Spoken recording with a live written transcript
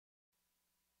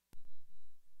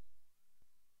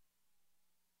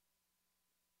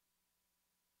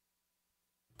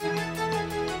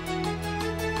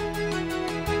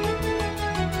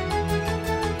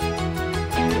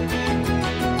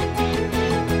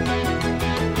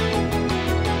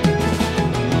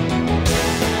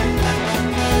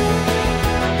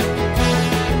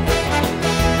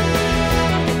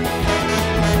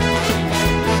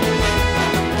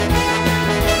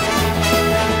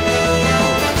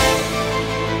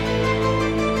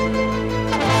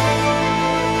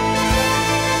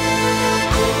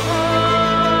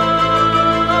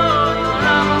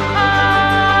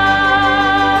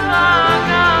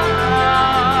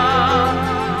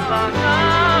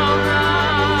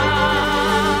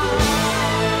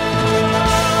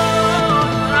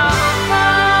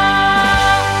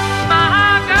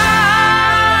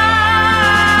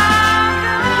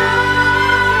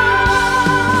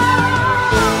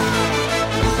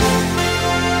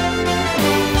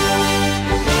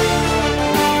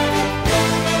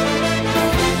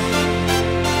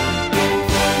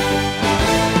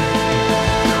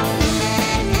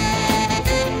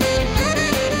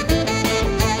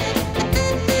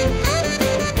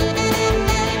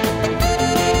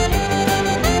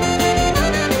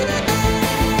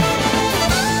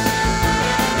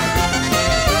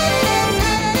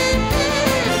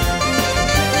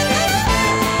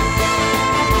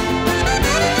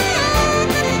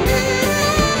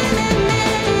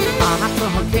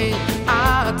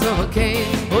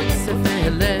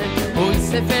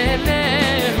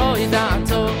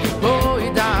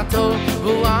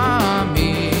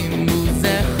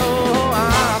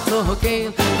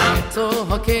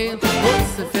hoy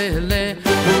se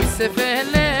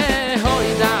fele, hoy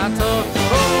dato,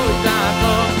 vo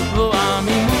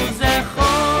ami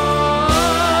muzecho,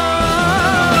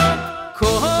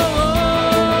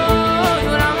 koy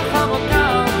ram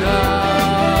chavokaga,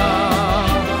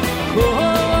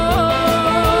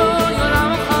 koy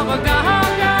ram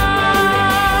chavokaga,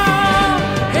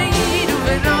 hey du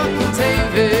verok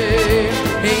teve,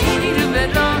 hey du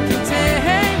verok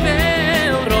teve,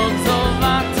 rozo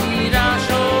vatira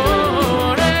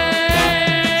shore,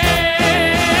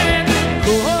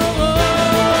 koy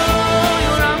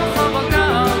ram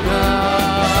chavokaga,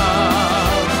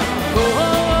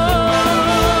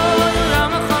 koy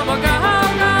ram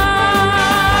chavokaga,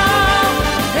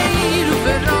 hey du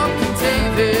verok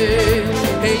teve,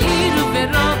 hey du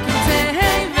verok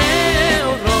teve,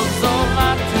 rozo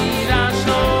vatira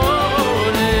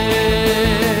shore,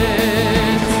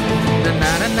 na na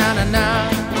na na na,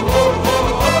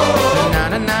 na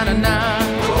na na na na,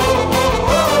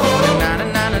 na na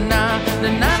na na na, na na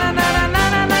na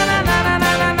na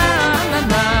na na na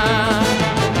na.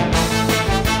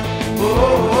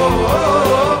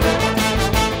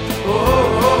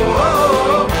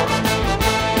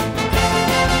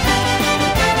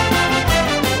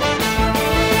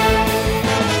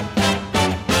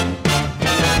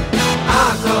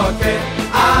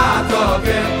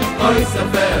 Atoke, hoy se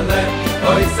fele,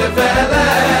 hoy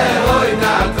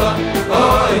dato,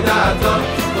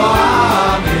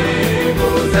 ami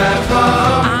muzecho.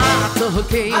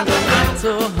 Atoke,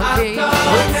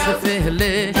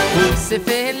 hoy se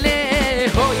fele,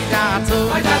 hoy dato,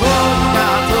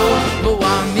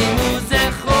 ami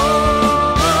muzecho.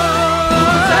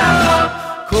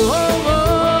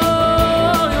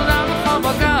 Koy ram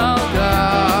chavokaga,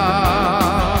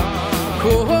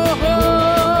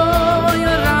 koy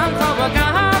ram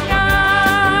chavokaga,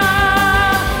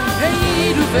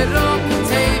 hey du verok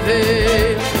teve,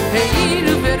 hey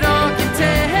du verok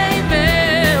teve,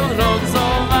 rozo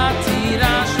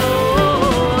vatira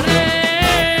shoret,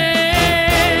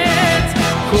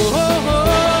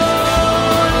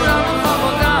 koy ram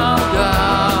chavokaga,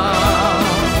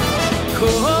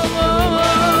 koy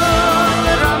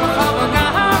ram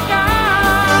chavokaga,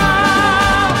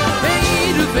 hey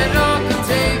du verok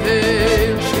teve,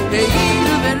 hey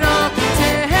du verok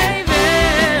teve,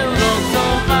 rozo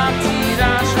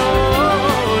vatira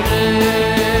shoret,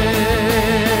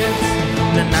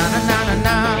 na na na na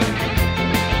na,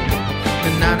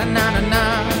 na na na na na,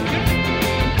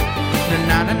 na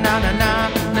na na na na,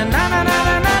 na na na na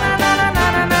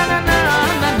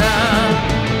na na.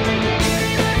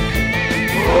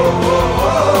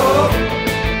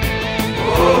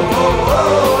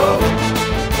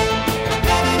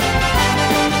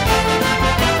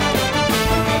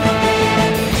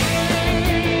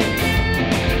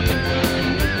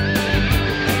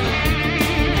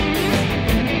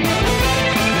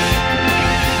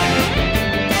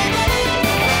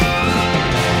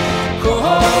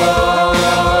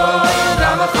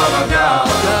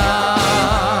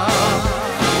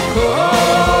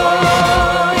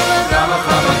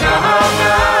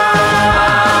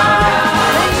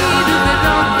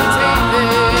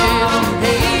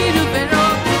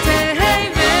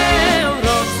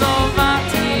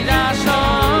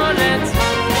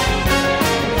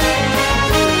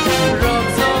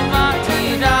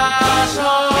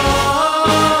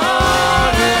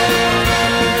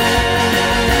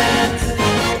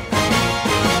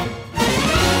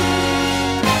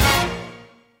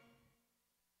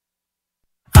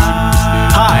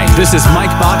 This is Mike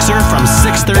Boxer from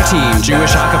 613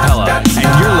 Jewish Acapella,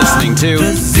 and you're listening to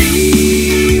The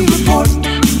Z Report.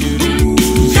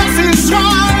 Jesse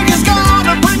Strong is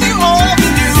gonna bring you all the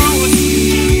news.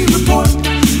 Z Report.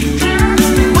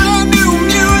 Brand new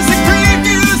music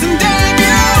previews and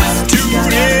debuts.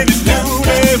 Tune in at noon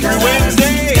every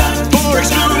Wednesday for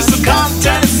exclusive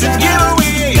content and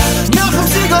giveaways.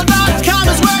 NachumSegal.com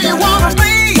is where you wanna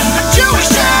be. The Jewish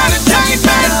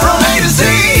entertainment from A to Z.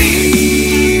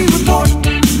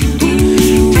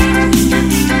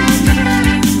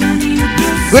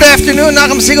 Good afternoon,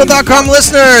 NachumSegal.com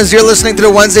listeners. You're listening to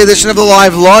the Wednesday edition of the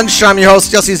Live Lunch. I'm your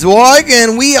host, Yossi Zweig,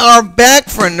 and we are back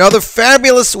for another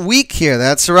fabulous week here.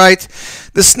 That's right.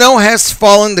 The snow has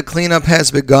fallen. The cleanup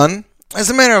has begun. As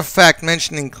a matter of fact,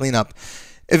 mentioning cleanup,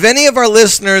 if any of our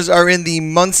listeners are in the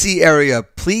Muncie area,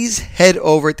 please head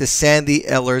over to Sandy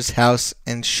Eller's house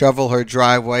and shovel her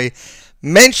driveway.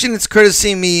 Mention it's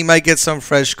courtesy me. You might get some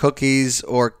fresh cookies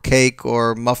or cake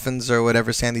or muffins or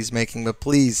whatever Sandy's making, but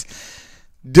please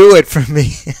do it for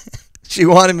me. She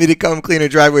wanted me to come clean her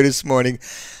driveway this morning.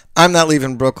 I'm not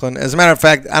leaving Brooklyn. As a matter of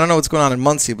fact, I don't know what's going on in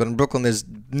Muncie, but in Brooklyn there's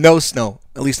no snow,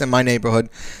 at least in my neighborhood.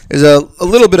 There's a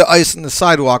little bit of ice on the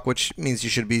sidewalk, which means you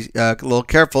should be a little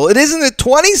careful. It is in the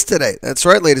 20s today. That's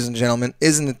right, ladies and gentlemen. It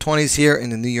is in the 20s here in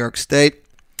the New York State.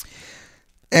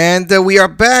 And we are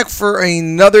back for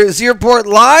another Z Report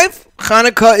Live.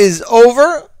 Hanukkah is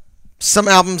over. Some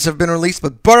albums have been released,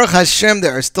 but Baruch Hashem,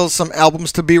 there are still some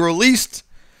albums to be released.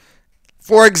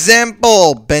 For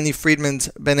example, Benny Friedman's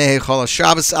B'nai Chol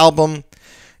Shabbos album,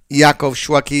 Yaakov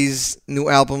Shwaki's new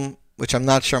album, which I'm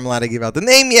not sure I'm allowed to give out the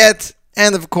name yet,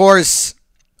 and of course,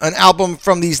 an album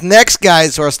from these next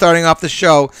guys who are starting off the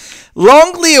show.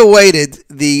 Longly awaited,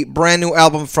 the brand new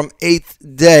album from 8th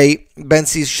Day.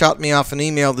 Bensi shot me off an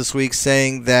email this week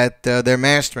saying that they're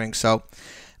mastering, so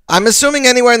I'm assuming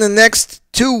anywhere in the next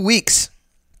 2 weeks,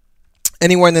 the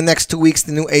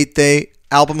new 8th Day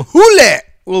album, Hule,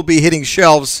 will be hitting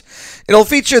shelves. It'll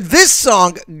feature this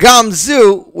song,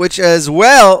 Gamzu, which as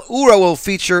well, Ura will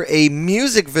feature a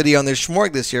music video on their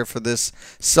Shmorg this year for this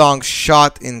song,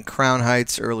 shot in Crown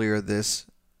Heights earlier this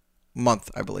month,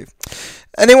 I believe.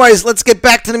 Anyways, let's get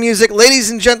back to the music.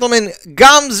 Ladies and gentlemen,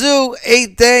 Gamzu,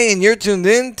 8th Day, and you're tuned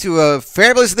in to a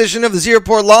fabulous edition of the Z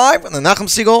Report Live on the Nachum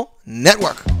Segal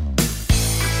Network.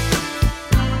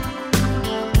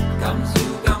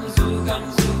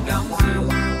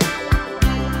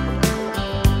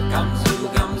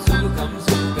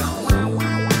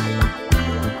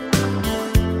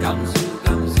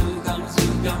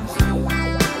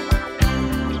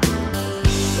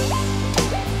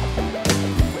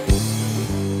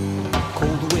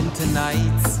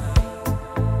 Nights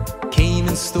came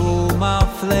and stole my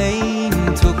flame,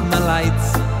 took my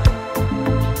lights,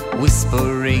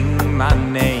 whispering my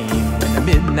name in a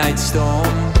midnight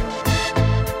storm,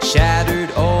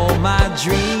 shattered all my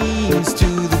dreams to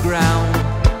the ground,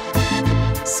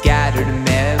 scattered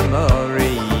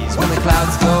memories when the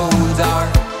clouds go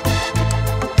dark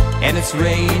and it's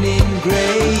raining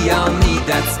gray. I'll need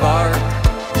that spark,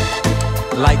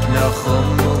 like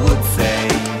Nahum would say.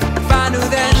 If I knew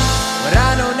then what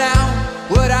I know now,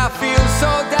 would I feel so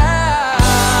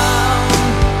down?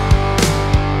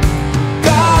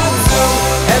 Gonzo,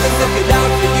 heaven's looking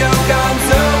out for you,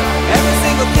 Gonzo. Every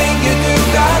single thing you do,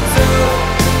 Gonzo.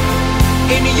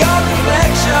 In your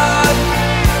reflection,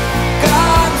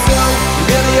 Gonzo. You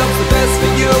really hope the best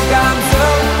for you, Gonzo.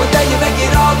 One day you make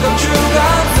it all come true,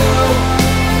 Gonzo.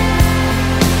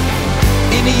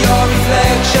 In your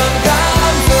reflection,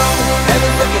 Gonzo.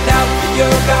 Heaven's looking out for you,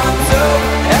 Gonzo.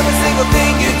 Every single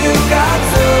thing you do,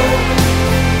 Gonzo.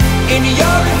 In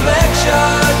your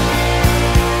reflection,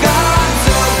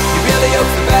 Gonzo. You really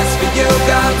hope the best for you,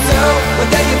 Gonzo. One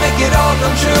day you make it all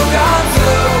come true,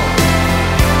 Gonzo.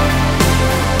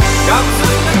 Gonzo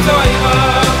the Toiva.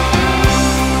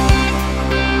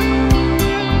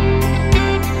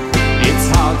 It's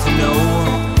hard to know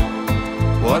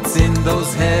what's in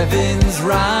those heavens'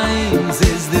 rhymes.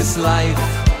 Is this life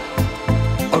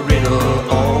a riddle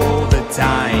all the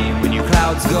time? When your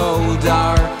clouds go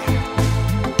dark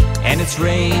and it's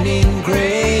raining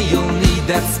gray, you'll need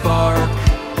that spark,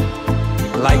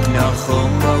 like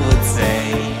Nahum would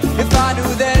say. If I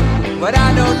knew then what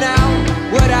I know now,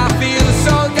 would I feel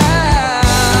so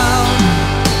down?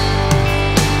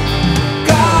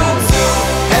 Gonzo,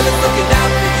 heaven's looking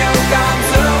out for you,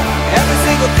 Gonzo. Every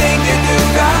single thing you do,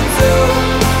 Gonzo.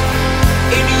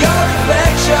 In your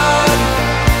reflection,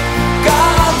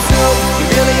 Gonzo. You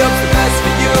really hope the best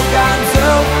for you, Gonzo.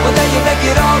 Well then you make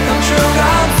it all come true,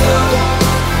 Gonzo.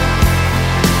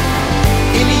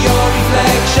 In your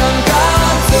reflection,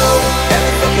 Gonzo.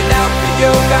 Heaven's looking out for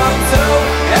you, Gonzo.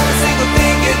 Every single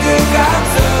thing you do,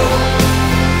 Gonzo.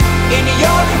 In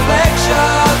your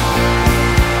reflection,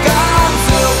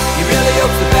 Gonzo. You really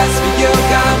hope the best for you,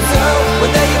 Gonzo.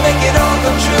 Well then you make it all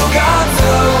come true,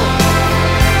 Gonzo.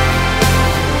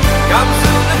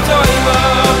 Gonzo the Toiva.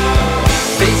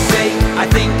 They say, I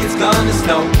think it's gonna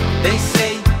snow. They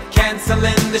say,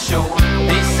 canceling the show.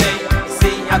 They say,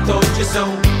 see, I told you so.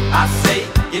 I say,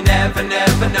 you never,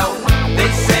 never know.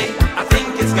 They say, I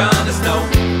think it's gonna snow.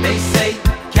 They say,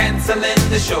 canceling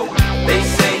the show. They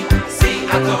say, see,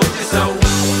 I told you so.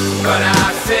 But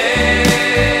I say,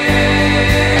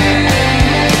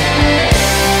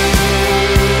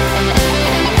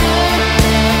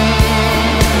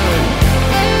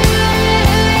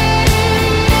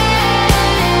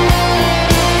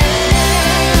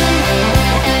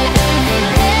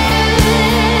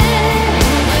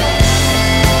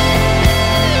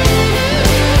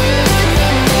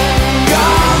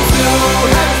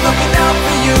 looking out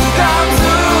for you,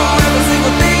 Gonzo. Every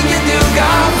single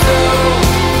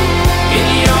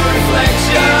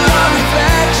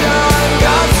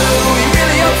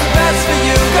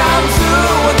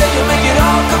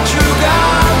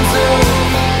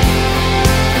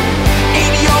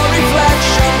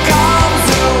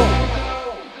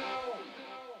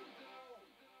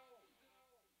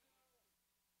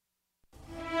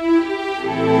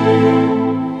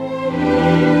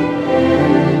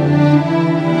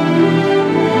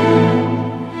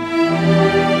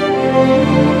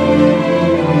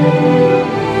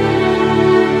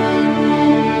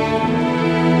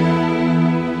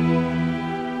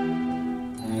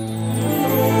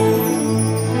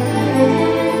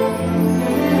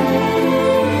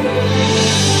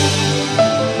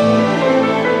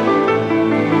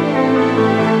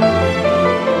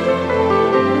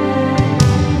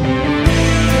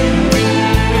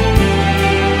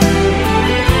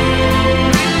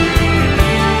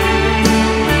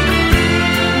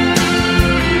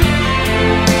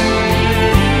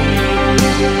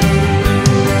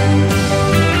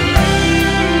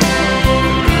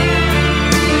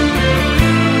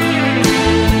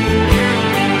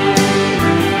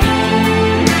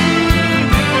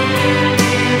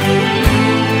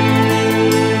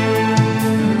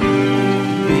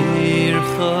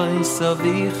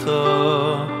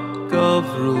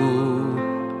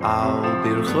al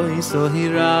birchoi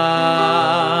sohirai.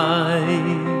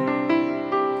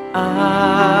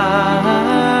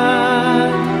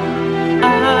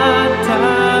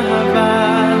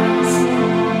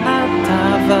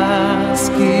 Atavas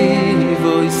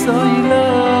kivoi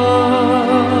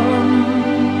soilom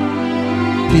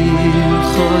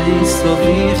birchoi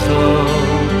sovicho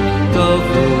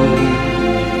tovu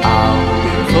al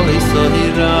birchoi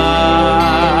sohirai.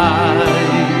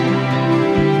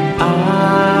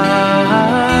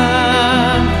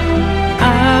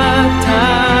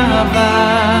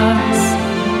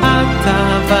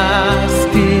 Atavas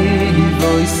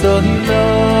kivoi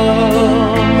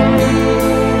soilom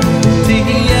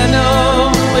tihieno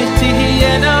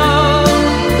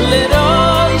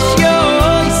leroish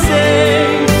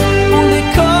yoisei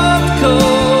ulikot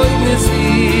kol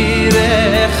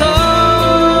nezirecho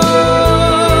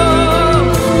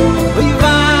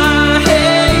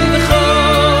uivahecho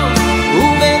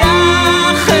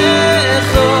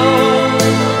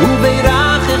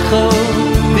uverachecho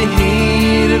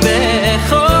v'hir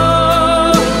becho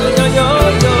yo yo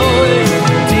yo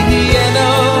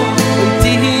tihieno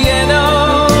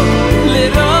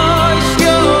leroish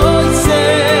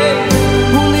yoisei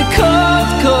ulikot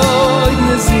kol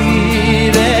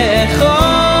nezirecho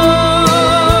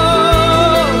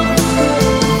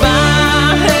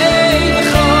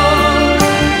vahecho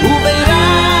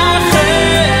uverachecho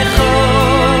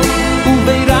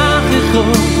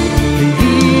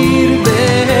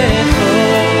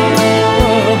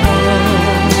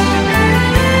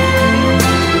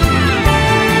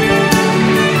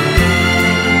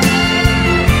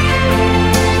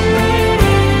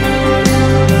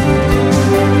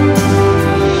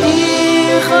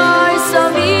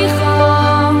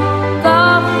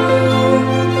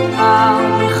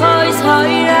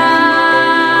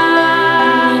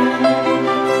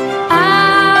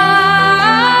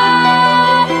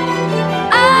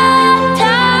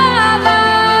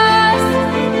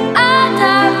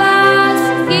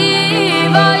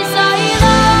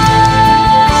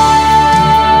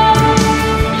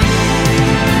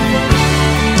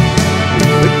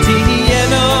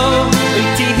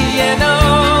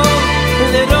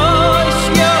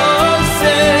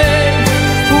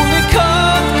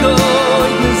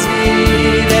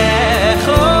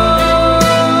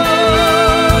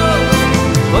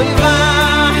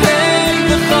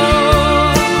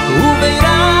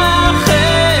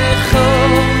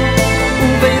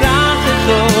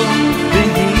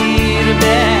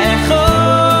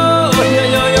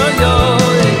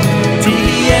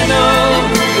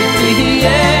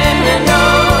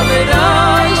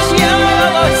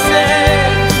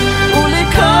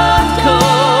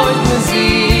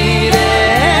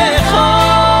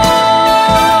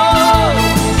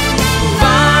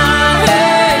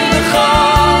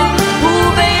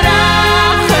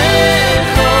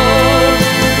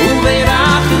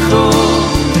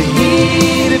v'hir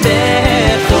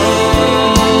becho.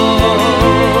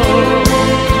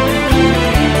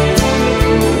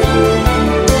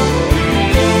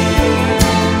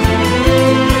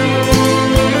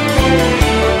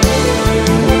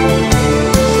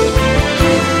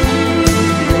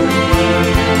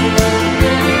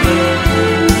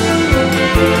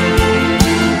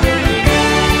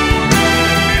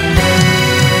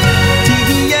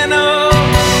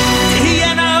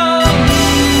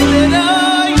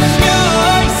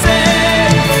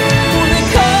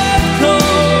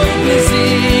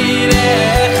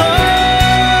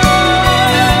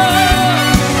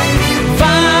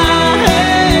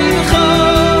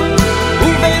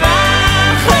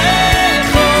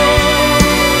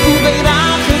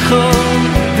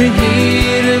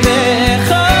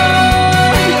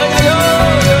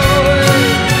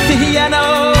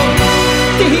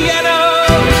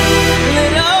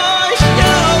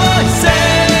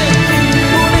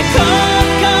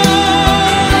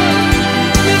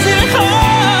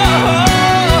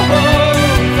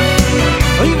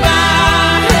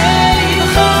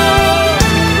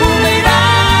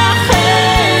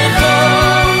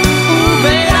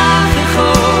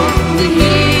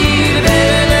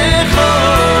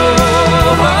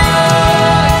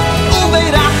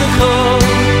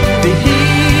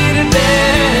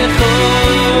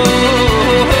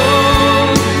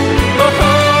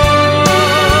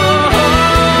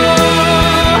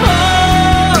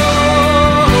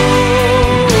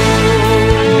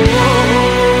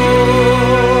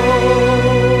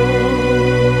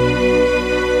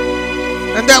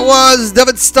 Was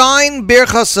David Stein,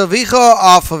 Birchas Avicha,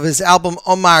 off of his album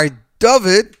Omar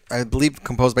David, I believe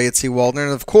composed by Yitzi Waldner.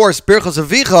 And of course, Birchas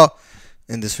Avicha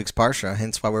in this week's Parsha,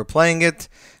 hence why we're playing it.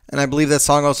 And I believe that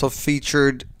song also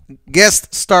featured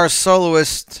guest star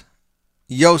soloist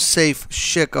Yosef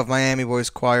Schick of Miami Boys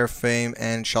Choir fame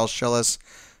and Shalshelis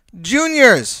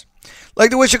Juniors.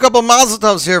 Like to wish a couple mazel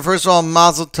tovs here. First of all,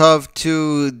 mazel tov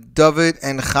to David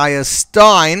and Chaya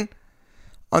Stein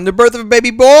on the birth of a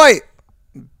baby boy.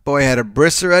 Boy had a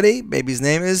bris already. Baby's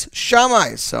name is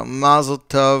Shammai. So mazel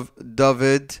tov,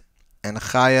 David and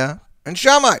Chaya and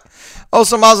Shammai.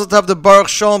 Also mazel tov to Baruch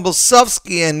Shalom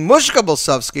Bolsovsky and Mushka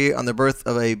Bolsovsky on the birth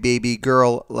of a baby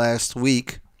girl last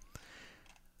week.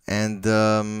 And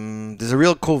there's a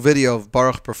real cool video of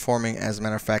Baruch performing, as a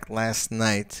matter of fact, last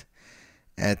night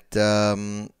at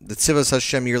the Tzivos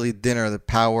Hashem yearly dinner, the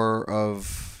power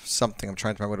of something. I'm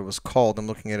trying to remember what it was called. I'm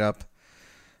looking it up.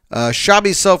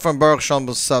 Shabby So from Baruch Shalom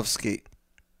Bolsovsky.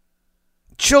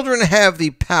 Children Have the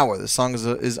Power. The song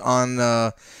is on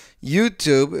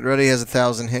YouTube. It already has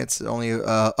 1,000 hits. It only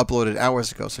uploaded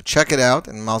hours ago. So check it out.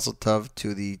 And mazel tov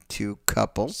to the two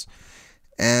couples.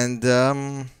 And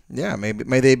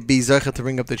may they be zeichet to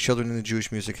bring up the children in the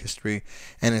Jewish music history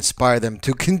and inspire them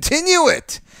to continue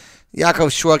it.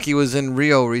 Yaakov Shweki was in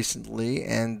Rio recently,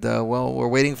 and we're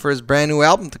waiting for his brand new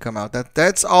album to come out.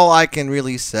 That's all I can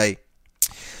really say.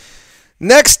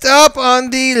 Next up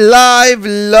on the live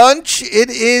lunch, it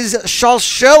is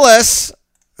Shalshelis,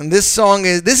 and this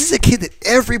is a kid that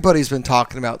everybody's been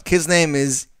talking about. The kid's name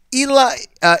is Eli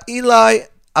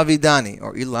Avidani,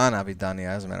 or Ilan Avidani,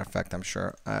 as a matter of fact, I'm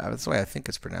sure. That's the way I think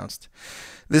it's pronounced.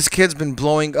 This kid's been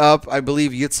blowing up. I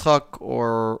believe Yitzchak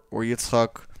or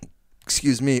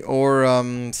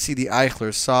C.D.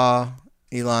 Eichler saw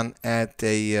Ilan at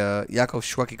a Yaakov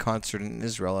Shweki concert in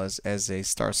Israel as a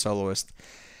star soloist.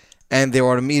 And they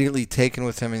were immediately taken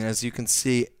with him. And as you can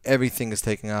see, everything is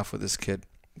taking off with this kid.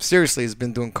 Seriously, he's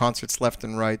been doing concerts left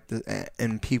and right.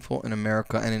 And people in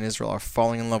America and in Israel are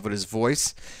falling in love with his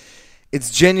voice. It's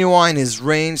genuine, his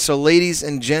range. So ladies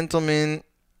and gentlemen,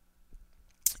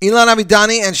 Ilan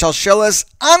Avidani and Shalshelis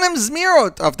Anim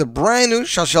Zmirot of the brand new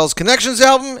Shalshelis Connections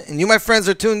album. And you, my friends,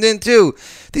 are tuned in too.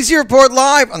 DC Report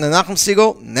live on the Nachum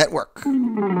Segal Network.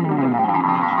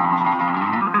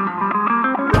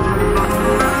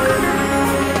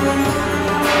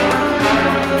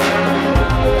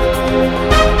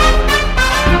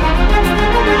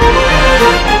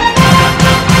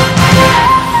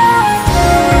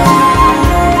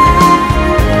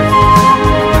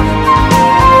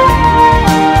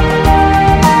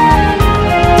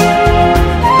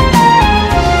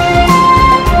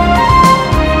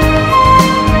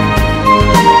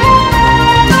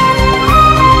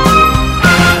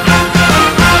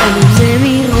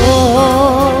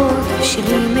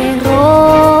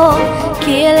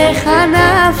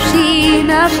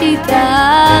 נפשי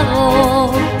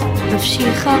תערוב,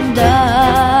 נפשי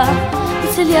חמדה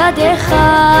אצל ידך,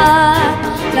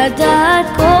 לדעת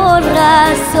כל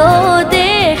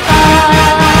רסודך.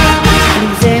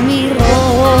 אם זה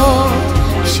מירות,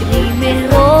 שירי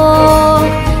מרוב,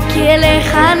 כי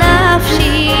אליך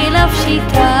נפשי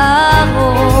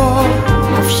תערוב,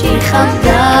 נפשי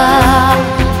חמדה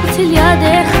אצל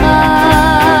ידך,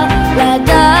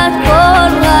 לדעת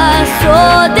כל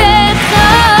רסודך.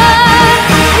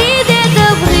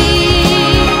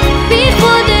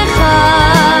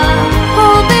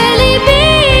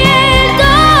 בליבי אל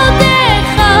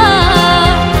דודך,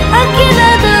 הכי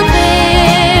נדבר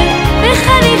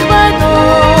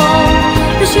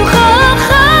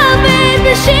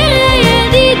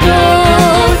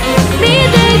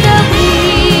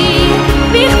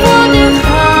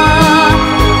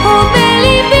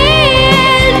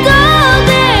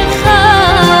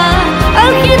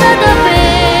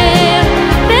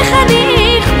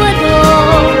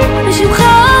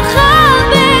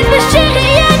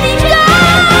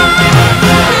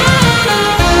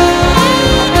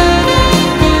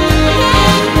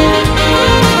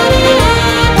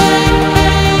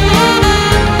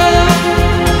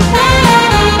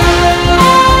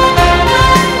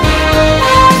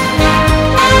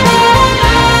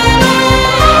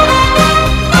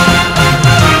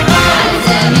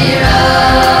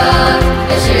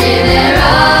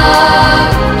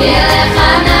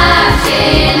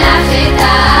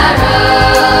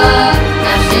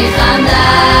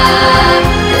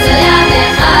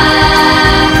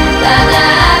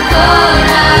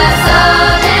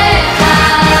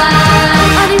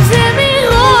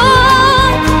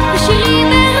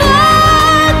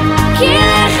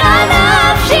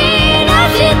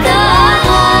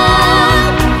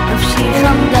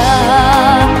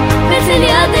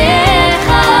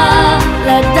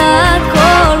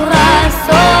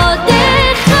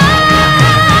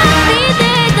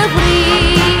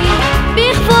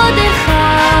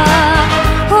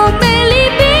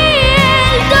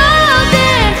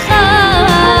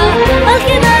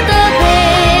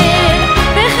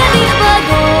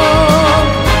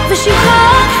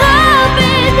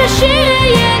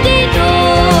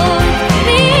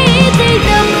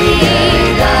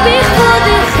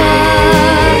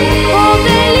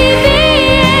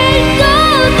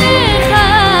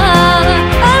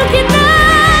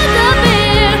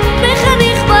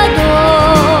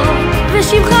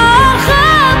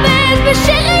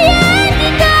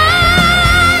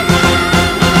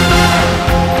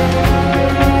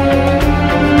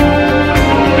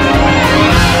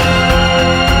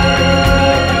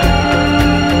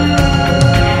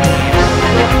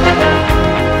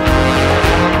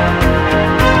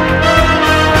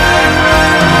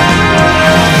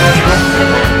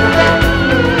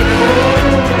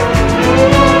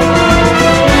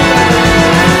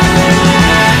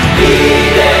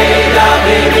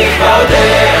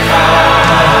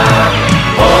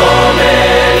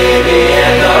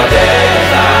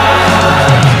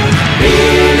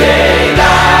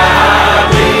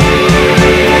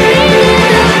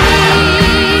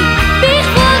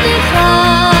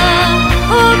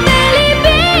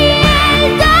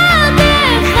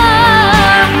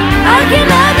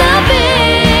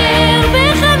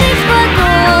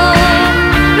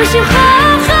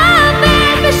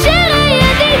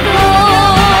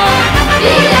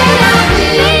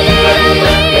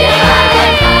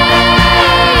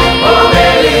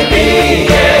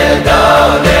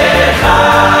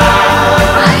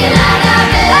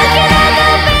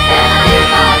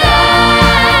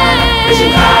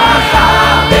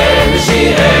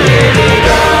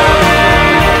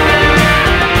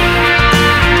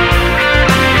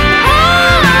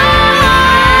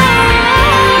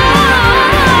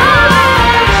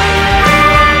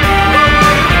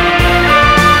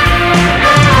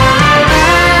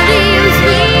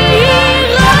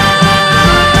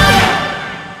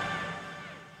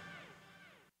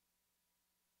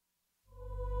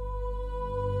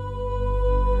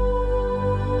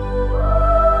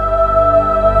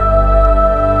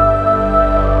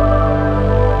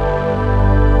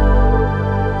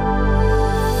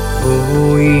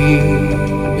בואי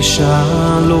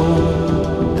בשלום,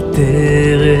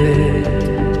 עטרת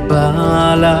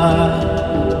בעלה,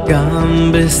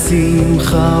 גם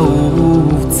בשמחה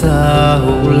ובצהולה.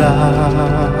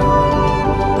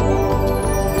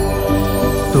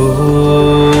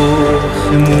 תוך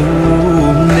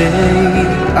אמוני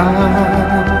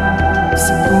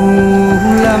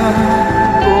סגולה,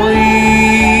 בואי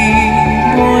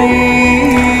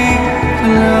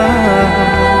כלה,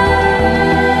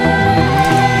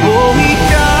 בואי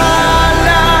כלה,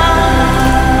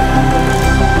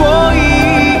 בואי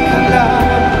כלה,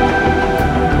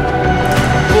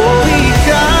 בואי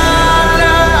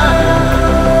כלה,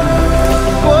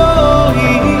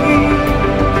 בואי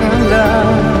כלה,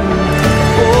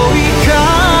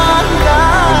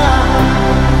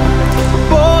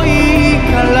 בואי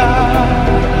כלה,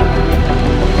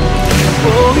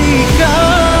 בואי כלה,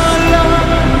 בואי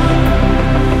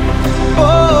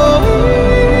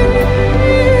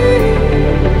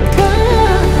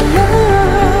כלה,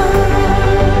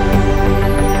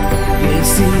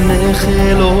 ישימך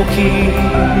אלוקים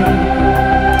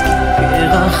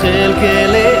כרחל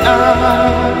כלאה.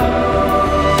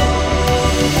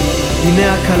 הנה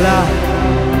הכלה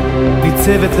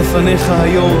ניצבת לפניך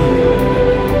היום,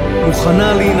 מוכנה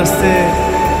להינשא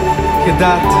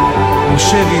כדת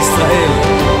משה וישראל.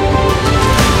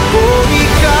 בואי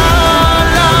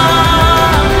כלה,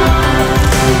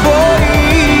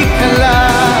 בואי כלה,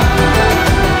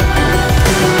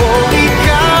 בואי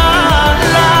כלה,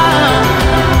 בואי כלה,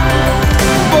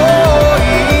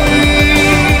 בואי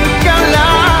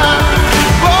כלה,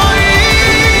 בואי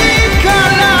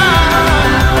כלה,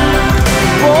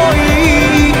 בואי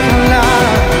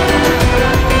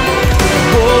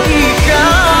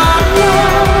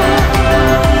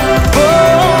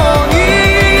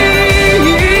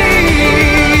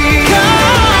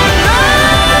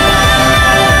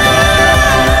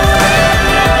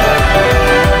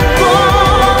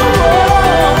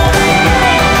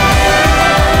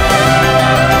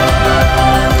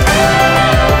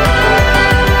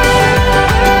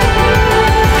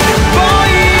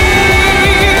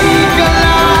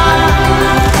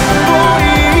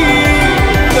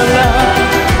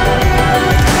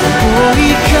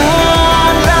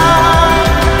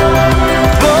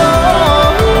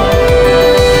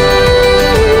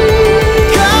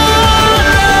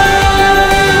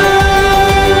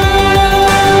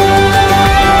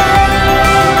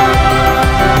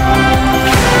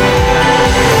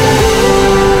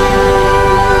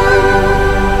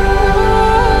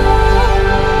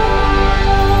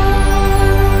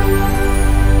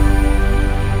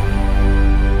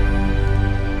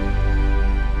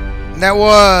That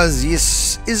was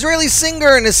Israeli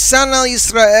singer Nissan Al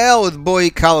Yisrael with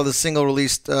Boi Kala, the single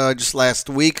released just last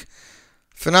week.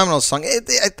 Phenomenal song.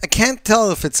 I can't tell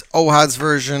if it's Ohad's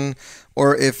version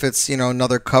or if it's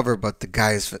another cover, but the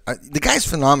guy's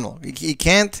phenomenal. You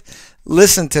can't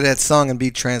listen to that song and be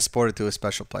transported to a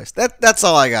special place. That's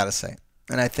all I gotta say.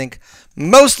 And I think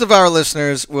most of our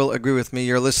listeners will agree with me.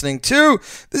 You're listening to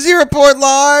the Z Report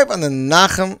live on the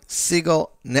Nachum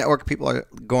Segal Network. People are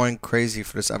going crazy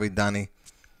for this Avidani.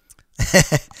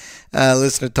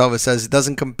 Listener Tova says it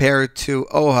doesn't compare to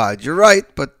Ohad. You're right,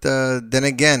 but then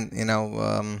again,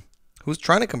 who's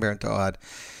trying to compare it to Ohad?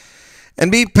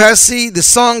 And B. Percy, the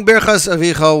song Birchas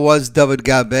Avicha was David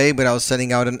Gabe, but I was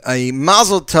sending out a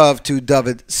Mazel Tov to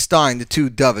David Stein, the two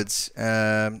Davids.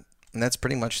 And that's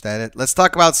pretty much that. Let's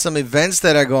talk about some events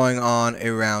that are going on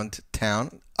around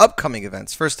town. Upcoming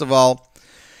events. First of all,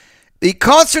 the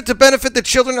concert to benefit the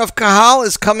children of Kahal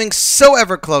is coming so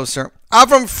ever closer.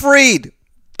 Avram Fried,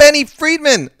 Benny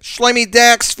Friedman, Shlomi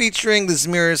Dax featuring the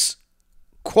Zmiris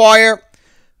Choir.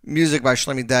 Music by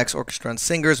Shlomi Dax Orchestra and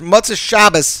Singers. Motzei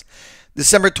Shabbos,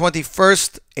 December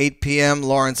 21st, 8 p.m.,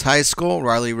 Lawrence High School,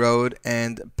 Riley Road,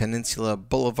 and Peninsula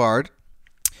Boulevard.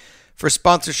 For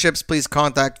sponsorships, please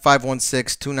contact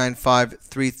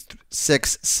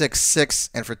 516-295-3666.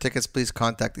 And for tickets, please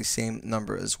contact the same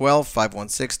number as well,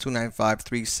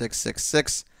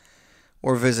 516-295-3666.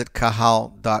 Or visit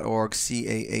kahal.org,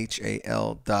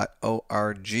 CAHAL.org.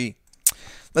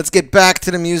 Let's get back to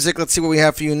the music. Let's see what we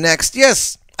have for you next.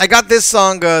 Yes, I got this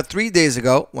song 3 days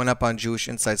ago. Went up on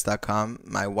JewishInsights.com.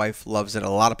 My wife loves it.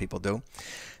 A lot of people do.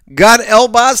 Gad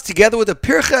Elbaz together with the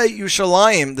Pirchei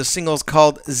Yerushalayim. The single is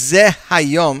called Zeh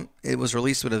Hayom. It was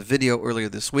released with a video earlier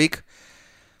this week.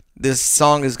 This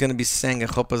song is going to be sang at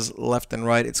chuppahs left and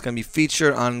right. It's going to be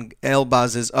featured on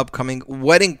Elbaz's upcoming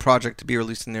wedding project to be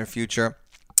released in the near future.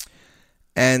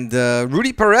 And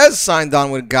Rudy Perez signed on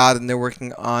with God, and they're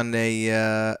working on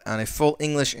a full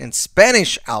English and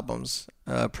Spanish albums.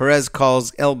 Perez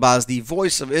calls Elbaz the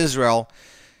voice of Israel,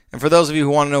 And for those of you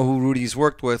who want to know who Rudy's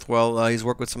worked with, well, he's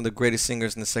worked with some of the greatest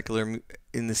singers in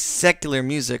the secular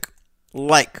music,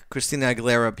 like Christina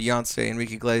Aguilera, Beyonce,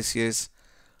 Enrique Iglesias,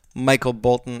 Michael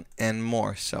Bolton, and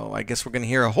more. So I guess we're going to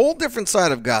hear a whole different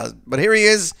side of God. But here he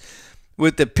is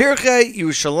with the Pirchei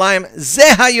Yerushalayim Ze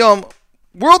Hayom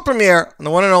world premiere on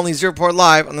the one and only Z Report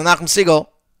Live on the Nachum Segal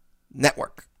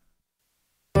Network.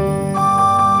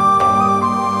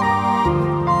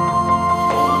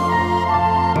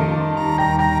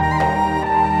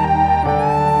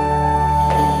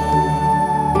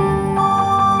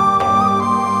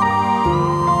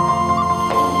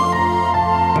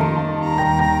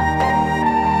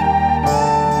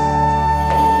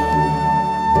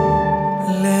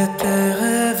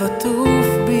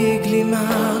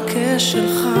 של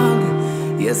חג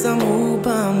יזמרו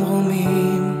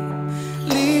במרומים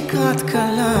לקראת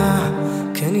קלה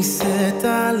כניסת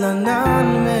על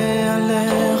ענן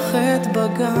מהלכת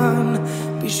בגן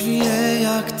בשבילי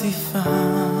הכתיפה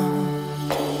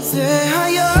זה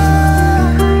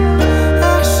היום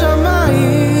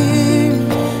השמיים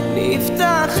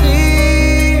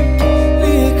נפתחים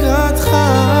לקראת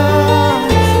חג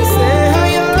זה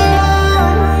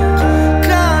היום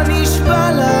כאן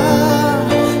נשבע לה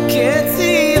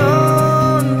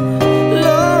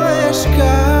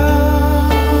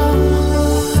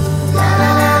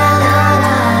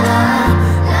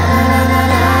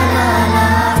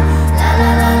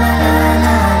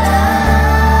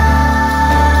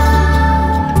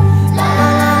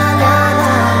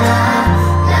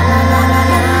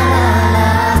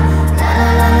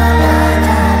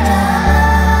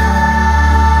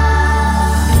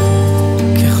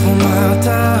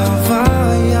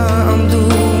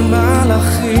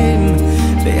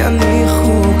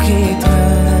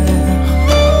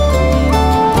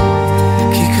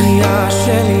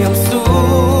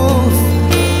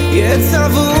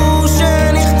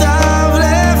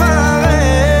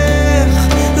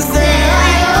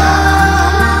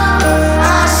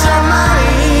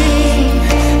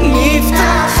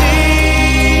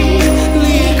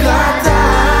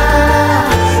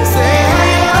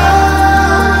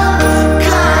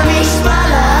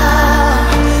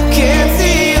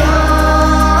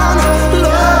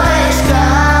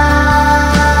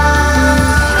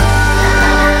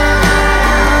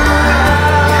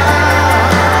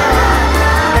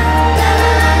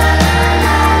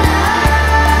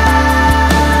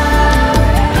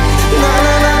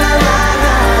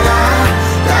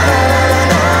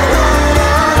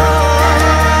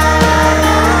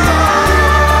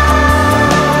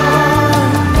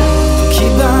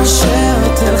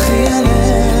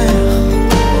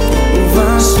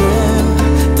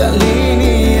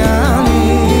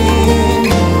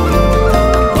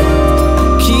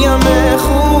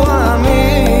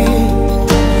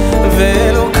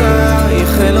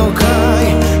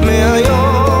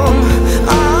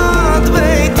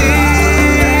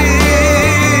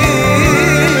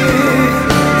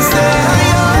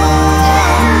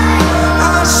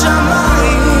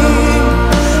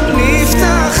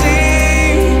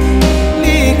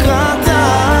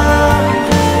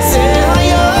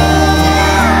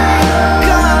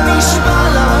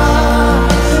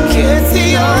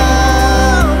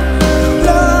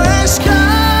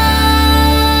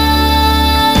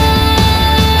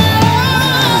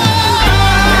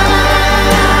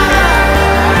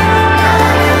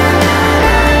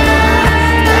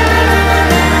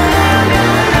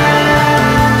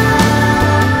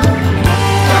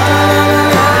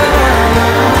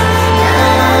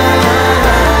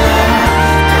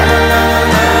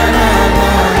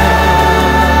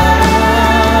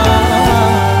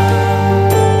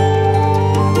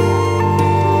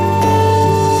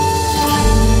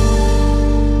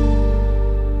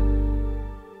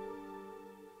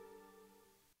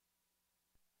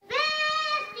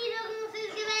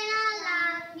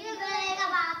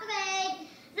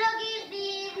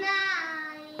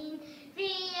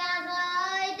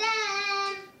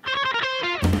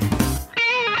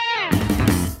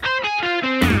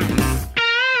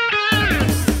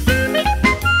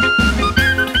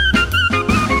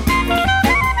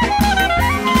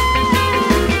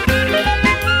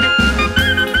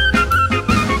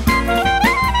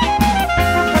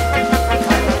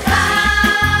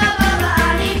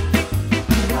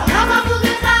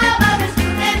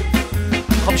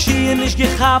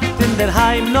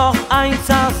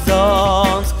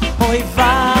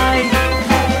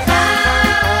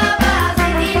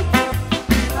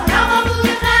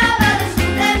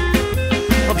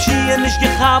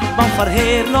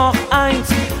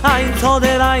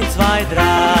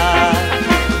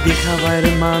Ich hab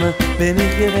eine Manne, bin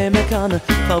ich gewähnt kann.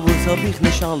 Verwusst hab ich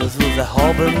nicht alles, was sie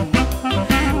haben.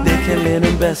 Die kann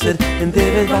lernen besser, in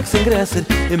der Welt wachsen größer.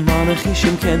 Im Manne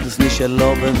Chischem kennt es nicht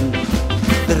erlauben.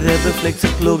 Der Rebbe pflegt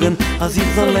sich klugen, als ich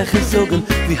soll lächeln sogen.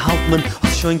 Wie halt man,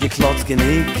 als schon geklotzt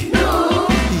genick.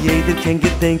 Jeder kann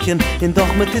gedenken, und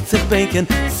doch mit dit sich bänken.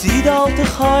 Zieh der alte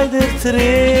Heider zurück.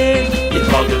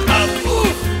 Ich hab gehabt,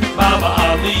 Baba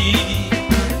Ali.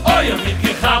 Oh, ja, mich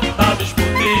gehabt, hab ich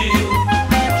Putin.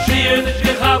 Schien ich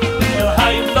gehabt,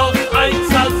 heim noch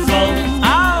eins als Sonn.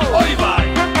 Oi, wei.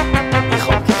 Ich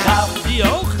hab gehabt, Die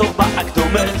auch? doch bei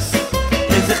Aktumes.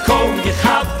 In sich kaum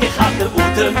gehabt der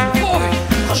Utem.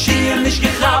 Hab Schiel nicht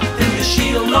gehabt, in der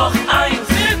Schiel noch eins.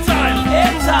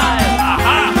 Erzähl!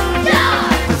 Aha!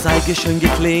 Sei geschön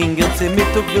geklingelt, sie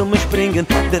Mittag will mir springen.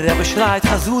 Der Rebbe schreit,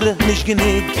 Hasure nicht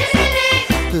genick.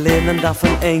 Lernen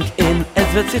davon eng in,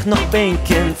 es wird sich noch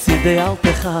bänken. Zieh die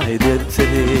alte Heider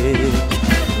zurück.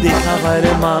 Die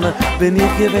Chawaire Manne, bin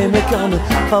ich gewähnt mit Kanne.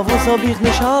 Verwusst hab ich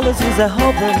nicht alles, wie sie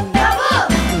haben.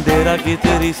 Der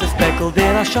Gitter ist es Beckel,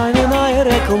 der scheine neue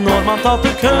Reckel. Nur man Tate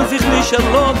können sich nicht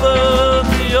erlauben.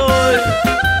 Joi.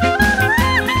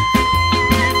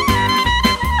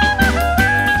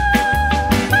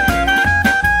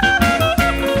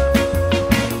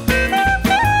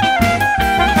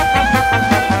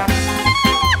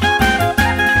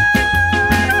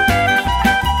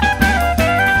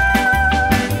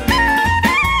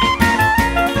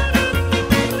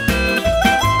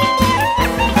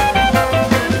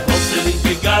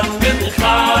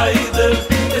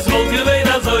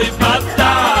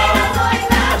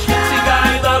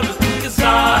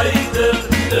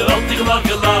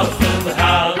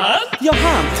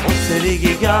 Johann, unsere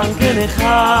gegangen ich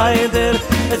heider,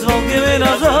 es wohl gewinn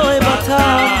als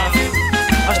Räubertag.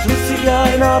 Als trutzig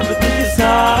ein arbeitiges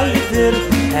Heider,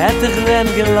 hätte ich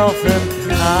wenn gelaufen.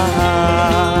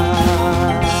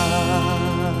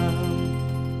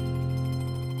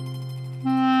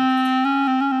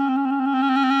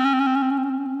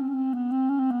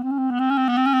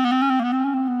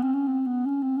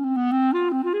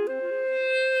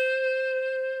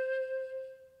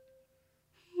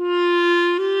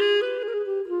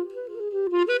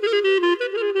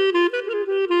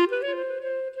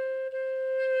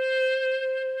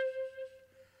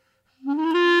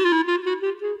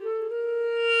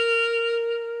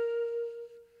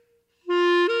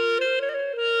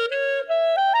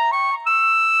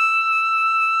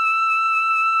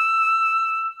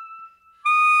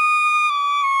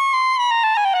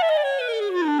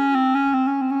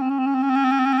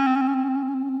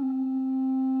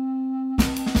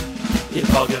 Ich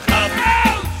hab gehabt,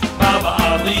 Baba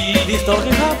Ali. Die ist doch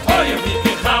gehabt? Oh, ja, mich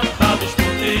gehabt, hab ich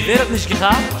Putin. Wer hat nicht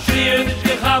gehabt? Schien ich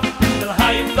gehabt,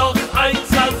 heim noch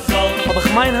eins als Sonn. Aber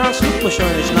ich mein Hand schlug mir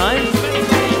schon nicht, nein?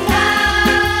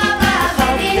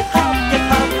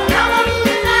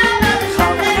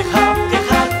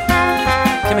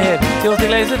 Kom her, wil je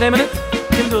lezen? Neem het.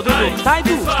 Kom door, doe. Sta je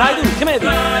toe. Kom her.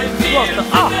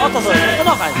 Wat dat zo?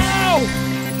 Nog eens.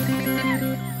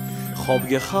 Ik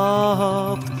heb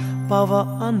gehabt,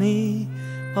 Baba Annie,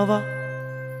 Baba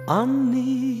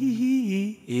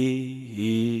Annie.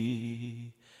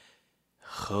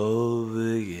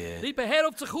 Liebe Herr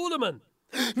op zich goede man.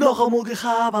 Nog eenmaal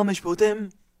gehabt, am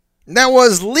Sputem. That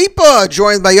was Lipa,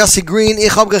 joined by Yossi Green.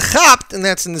 Ich hab gehabt, and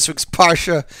that's in this week's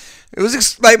Parsha. It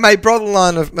was my brother-in-law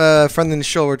and a friend in the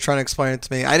show were trying to explain it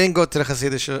to me. I didn't go to the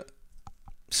Hasidische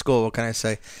school, what can I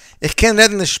say? Ich ken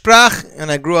reden the Sprach,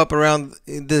 and I grew up around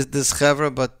this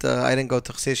chevra, but I didn't go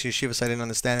to Chassidish yeshiva, so I didn't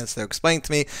understand it. So they're explaining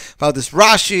to me about this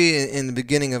Rashi in the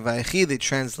beginning of Vayechi. They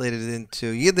translated it into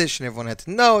Yiddish, and everyone had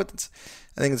to know it.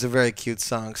 I think it's a very cute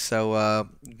song. So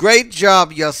great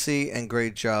job, Yossi, and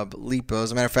great job, Lipa.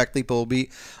 As a matter of fact, Lipa will be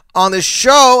on the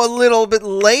show a little bit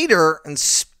later. And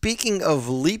speaking of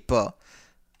Lipa,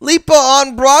 Lipa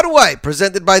on Broadway,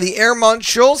 presented by the Airmont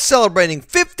Show, celebrating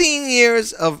 15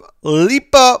 years of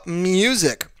Lipa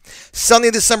music. Sunday,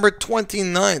 December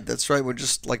 29th. That's right, we're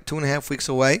just like 2.5 weeks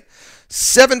away.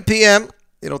 7 p.m.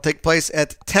 It'll take place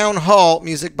at Town Hall.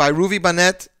 Music by Ruvi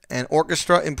Banet and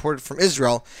orchestra imported from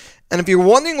Israel. And if you're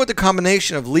wondering what the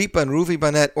combination of Lipa and Ruvi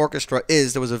Banet Orchestra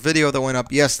is, there was a video that went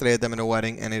up yesterday of them in a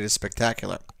wedding, and it is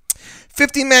spectacular.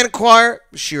 15-man choir,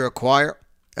 Shira Choir.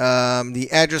 The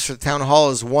address for the town hall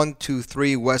is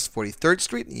 123 West 43rd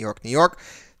Street, New York, New York.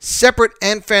 Separate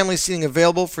and family seating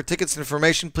available. For tickets and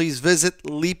information, please visit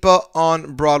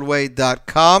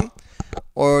lipaonbroadway.com,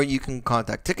 or you can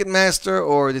contact Ticketmaster,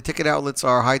 or the ticket outlets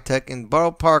are High Tech in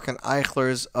Borough Park and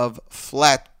Eichler's of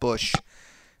Flatbush.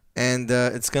 And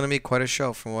it's going to be quite a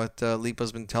show from what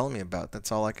Lipa's been telling me about.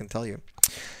 That's all I can tell you.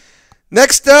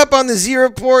 Next up on the Z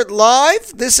Report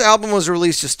Live, this album was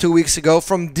released just 2 weeks ago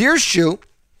from Dirshu.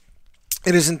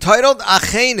 It is entitled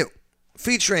Achenu,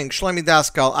 featuring Shlomi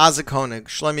Daskal, Azik Honig,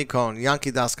 Shlomi Cohn,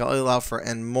 Yanki Daskal, Eli Laufer,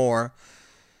 and more.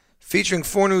 Featuring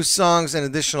 4 new songs and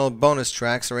additional bonus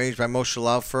tracks arranged by Moshe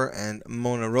Laufer and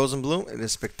Mona Rosenblum. It is a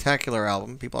spectacular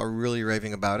album. People are really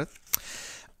raving about it.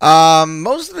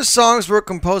 Most of the songs were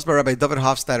composed by Rabbi David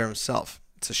Hofstadter himself.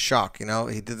 It's a shock, you know.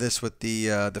 He did this with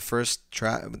the first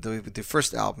album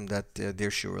that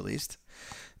Dirshu released.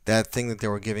 That thing that they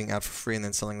were giving out for free and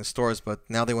then selling in the stores. But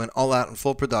now they went all out in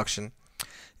full production.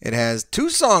 It has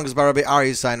 2 songs by Rabbi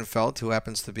Ari Seidenfeld, who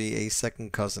happens to be a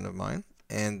second cousin of mine,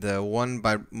 and one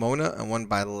by Mona and one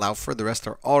by Laufer. The rest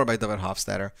are all by David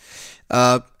Hofstadter.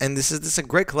 And this is a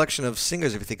great collection of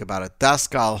singers if you think about it.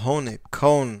 Daskal, Honig,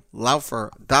 Cohn,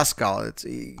 Laufer, Daskal.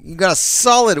 You got a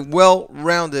solid,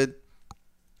 well-rounded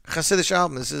Hasidic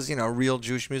album. This is, real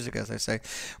Jewish music, as I say.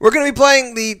 We're going to be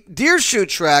playing the Dirshu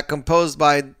track composed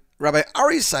by Rabbi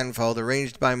Ari Seinfeld,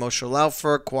 arranged by Moshe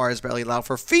Laufer, choirs by Eli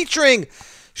Laufer, featuring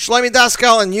Shlomi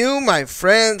Daskal. And you, my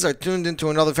friends, are tuned into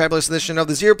another fabulous edition of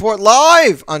the Z Report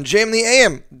live on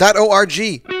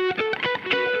jmtheam.org.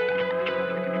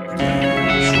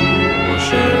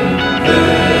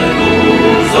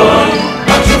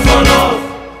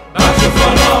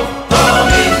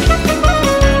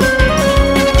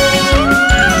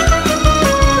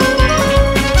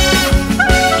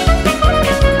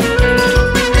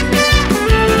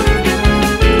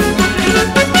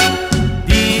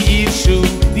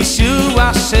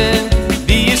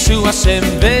 Hashem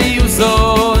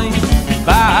ve'yuzoi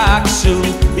Bakshu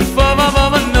Before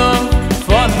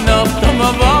no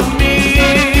Tomovomi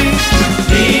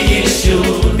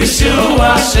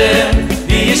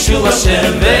Yishu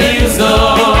Hashem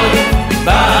ve'yuzoi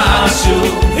Bakshu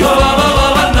Before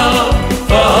no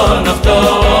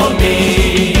Tomovomi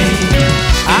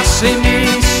Ashimi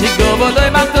Shigovoloi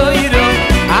Batoiro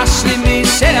Ashimi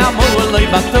She'amoloi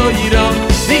Batoiro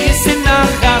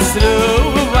V'yisinach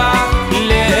Hasruva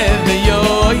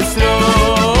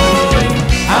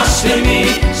Ashimi,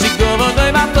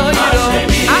 Shigovodoi Batoiro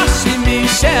Ashimi,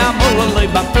 She'amoloi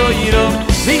Batoiro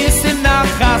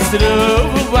V'yisimnach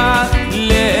Hasruva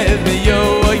Leveyo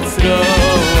Yitzro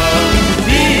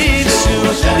Dirshu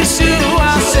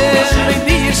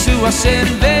Hashem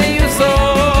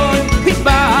ve'yuzoi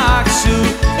Bakshu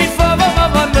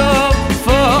Ifovovovolo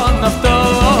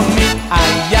Fonavtomi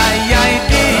Ay,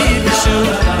 Dirshu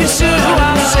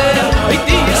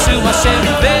Hashem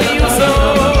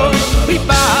ve'yuzoi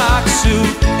Bakshu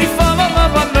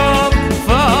Ifovovovolo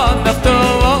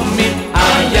Fonavtomi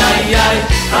Ay,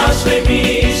 Ashlemi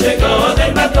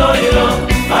Shegodei Batoiro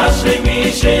Ashlemi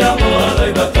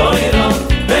She'amoloi Batoiro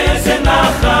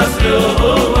Ve'yisimnach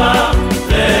Hasruva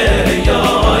Leveyo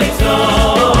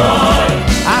Yitzroi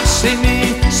Ashimi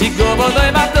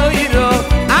Shigovodoi Batoiro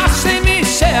Ashimi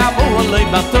She'amoloi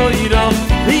Batoiro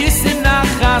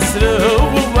V'yisimnach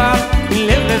Hasruva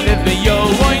Leveyo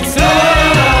Yitzroi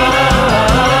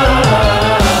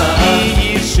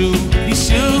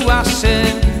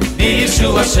Dirshu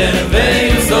Hashem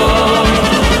ve'yuzoi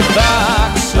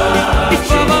Bakshu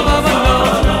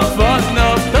Ifovovovolo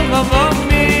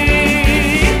Tomovomi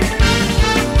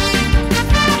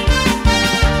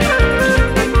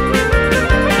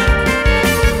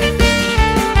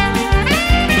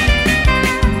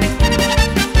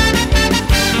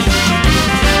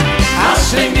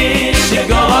Ashimi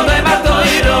Shigovodoi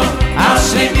Batoiro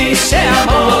Ashimi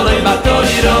She'amoloi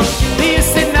Batoiro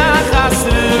V'yisimnach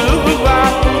Hasruva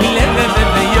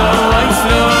Leveyo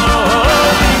Yitzroi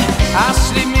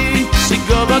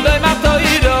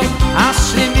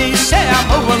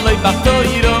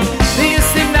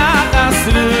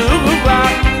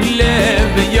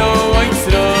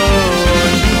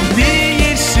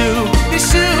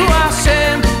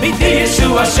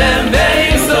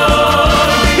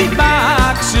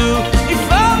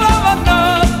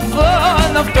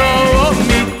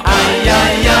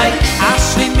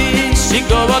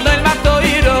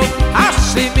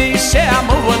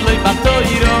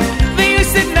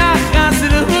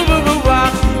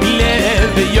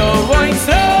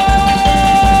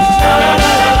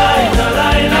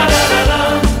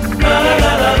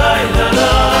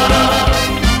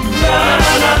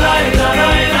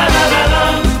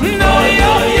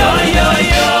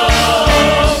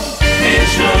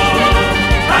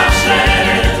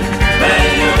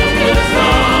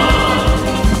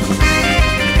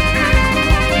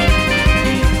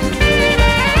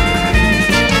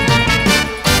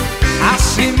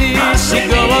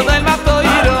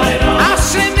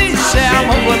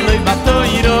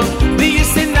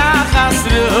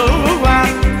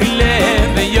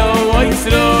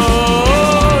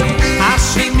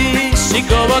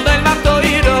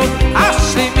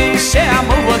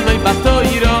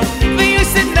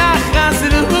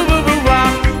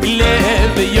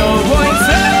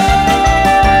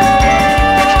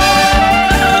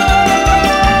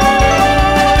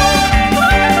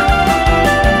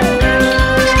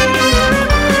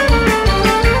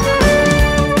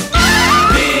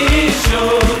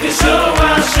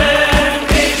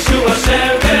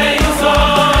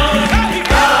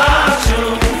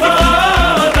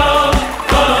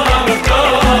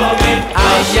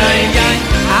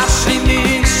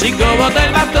go odoy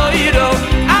batoiro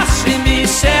ashimi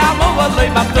she amo odoy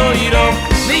batoiro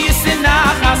mi isna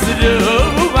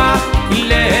khasruva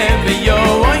leve yo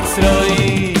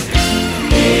oitsroi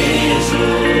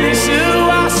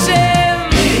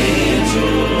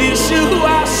Bishu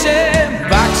Hashem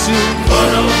Bakshu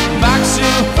Foro Bakshu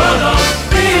Foro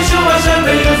Bishu Hashem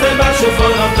Bakshu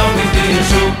Foro Don't be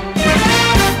Bishu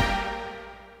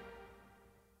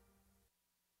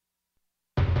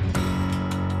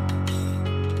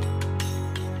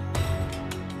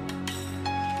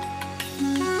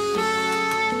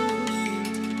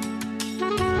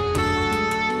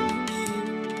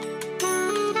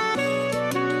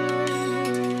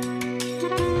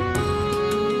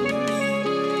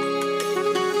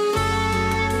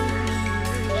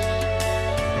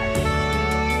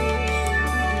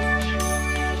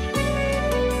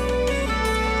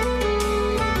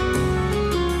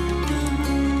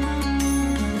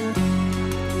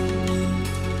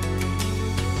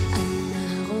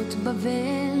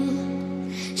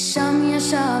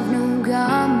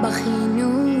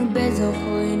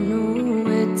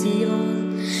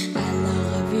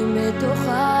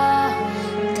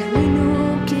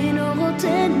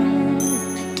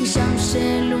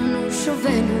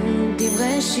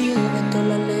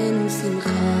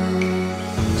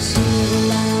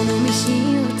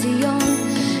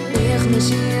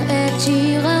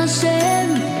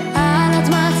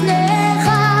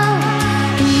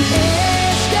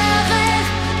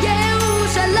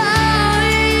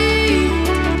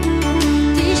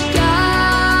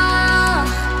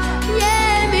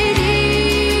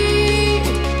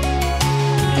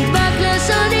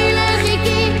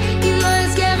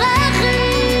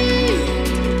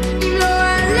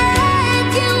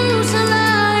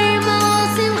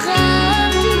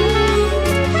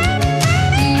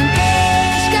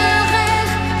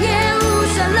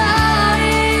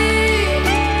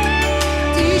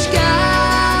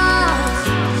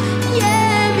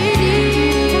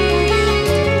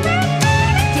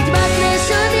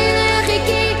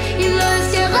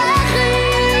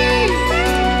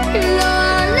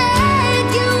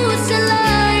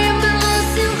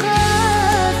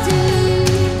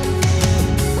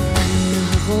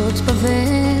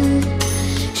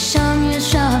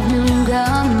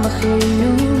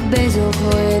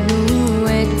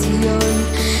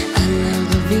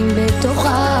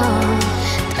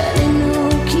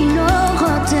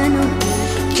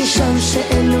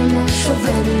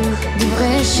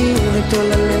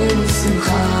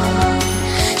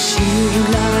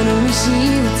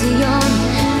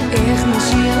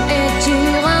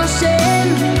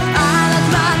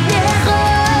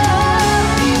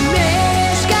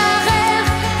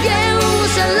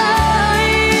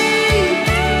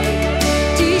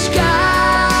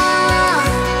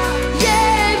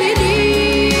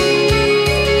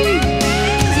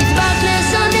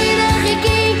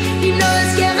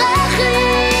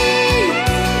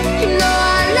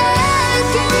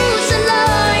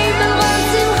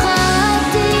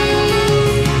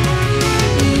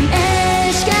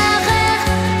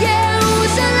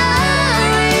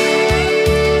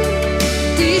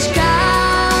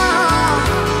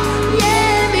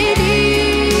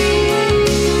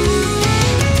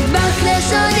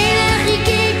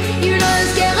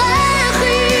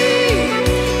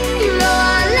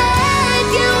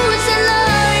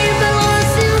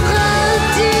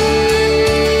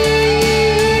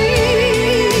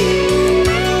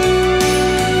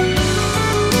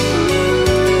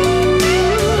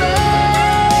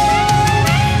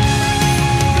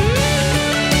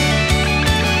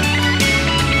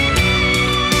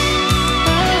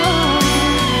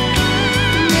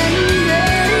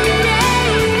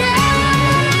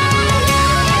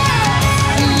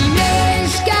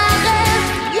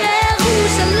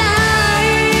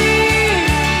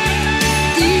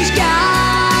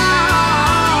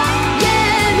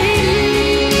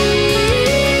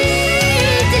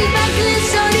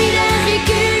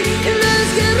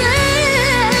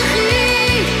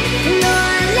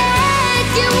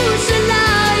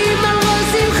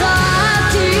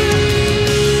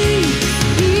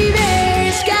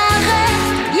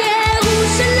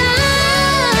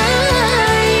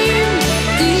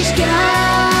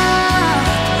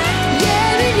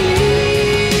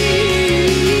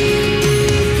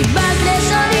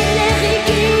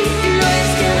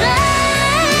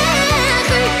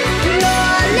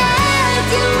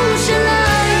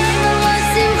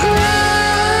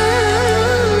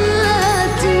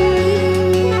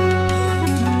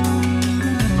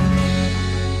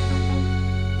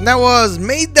That was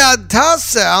Meidad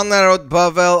Tase Al Narod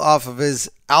Bavel off of his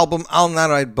album Al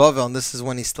Narod Bavel. And this is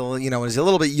when he's still, he's a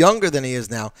little bit younger than he is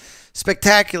now.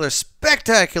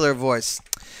 Spectacular voice.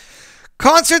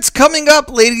 Concerts coming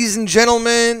up, ladies and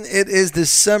gentlemen. It is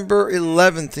December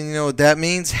 11th, and you know what that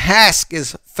means? HASK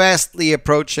is fastly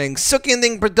approaching.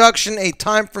 Sukyanding Production, A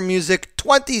Time for Music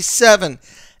 27.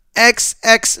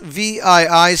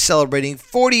 XXVII celebrating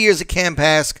 40 years of Camp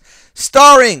HASK,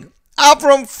 starring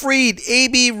Avram Fried,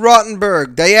 A.B.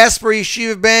 Rottenberg, Diaspora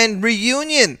Yeshiva Band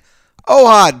Reunion,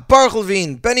 Ohad, Baruch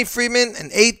Levine, Benny Friedman, an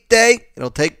 8th day.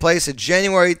 It'll take place at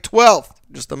January 12th,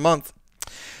 just a month.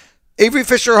 Avery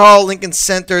Fisher Hall, Lincoln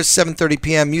Center, 7:30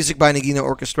 p.m. Music by Nagina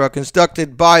Orchestra,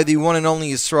 conducted by the one and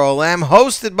only Yisrael Lamb,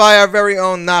 hosted by our very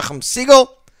own Nachum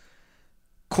Siegel,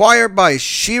 choir by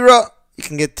Shira. You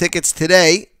can get tickets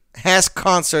today,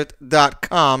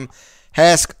 HaskConcert.com,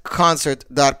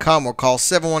 HaskConcert.com, or call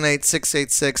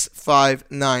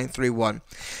 718-686-5931.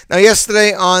 Now,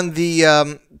 yesterday on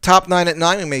the Top 9 at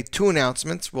 9, we made 2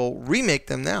 announcements. We'll remake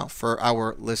them now for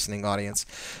our listening audience.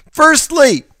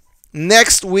 Firstly,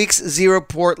 next week's Z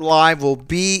Report Live will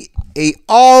be a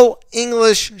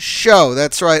all-English show.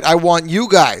 That's right. I want you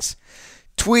guys.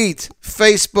 Tweet,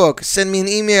 Facebook, send me an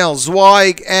email,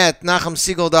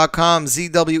 zweig@nachumsiegel.com,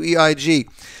 ZWEIG.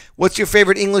 What's your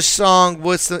favorite English song?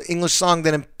 What's the English song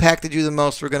that impacted you the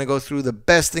most? We're going to go through the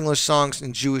best English songs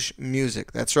in Jewish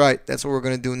music. That's right. That's what we're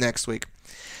going to do next week.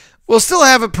 We'll still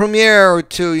have a premiere or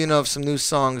two, of some new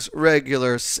songs,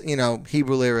 regular,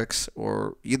 Hebrew lyrics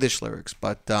or Yiddish lyrics.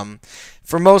 But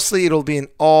for mostly, it'll be an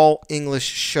all-English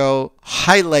show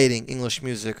highlighting English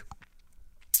music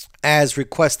as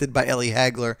requested by Ellie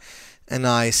Hagler. And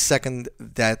I second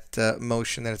that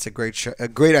motion, that it's a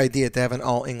great idea to have an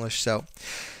all-English show.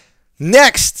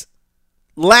 Next,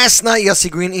 last night, Yossi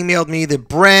Green emailed me the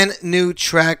brand new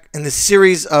track in the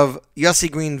series of Yossi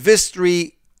Green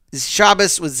Vistry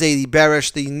Shabbos with Zadie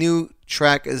Barish. The new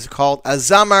track is called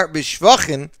Azamar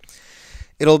B'Shvochin.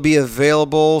 It'll be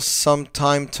available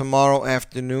sometime tomorrow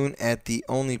afternoon at the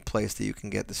only place that you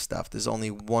can get the stuff. There's only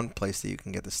one place that you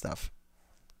can get the stuff.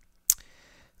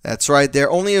 That's right. They're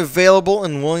only available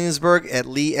in Williamsburg at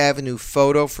Lee Avenue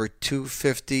Photo for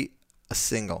 $2.50 a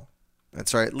single.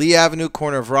 That's right. Lee Avenue,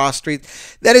 corner of Ross Street.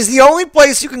 That is the only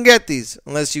place you can get these,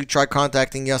 unless you try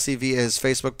contacting Yossi via his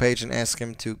Facebook page and ask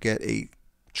him to get a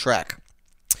track.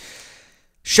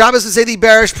 Shabbos with Zadie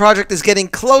Barish project is getting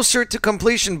closer to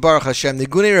completion, Baruch Hashem. The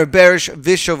Gunei Barish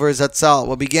Vishover Zatzal,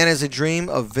 what began as a dream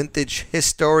of vintage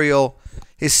historical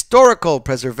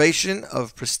preservation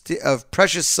of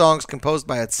precious songs composed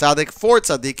by a tzaddik for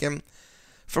tzaddikim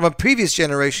from a previous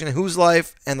generation whose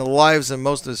life and the lives of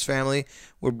most of his family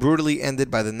were brutally ended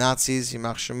by the Nazis,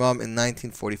 Yimach Shemam, in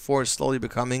 1944, slowly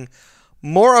becoming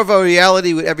more of a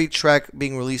reality with every track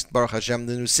being released, Baruch Hashem.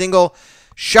 The new single,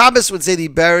 Shabbos with Zadie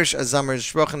Barish, Azamar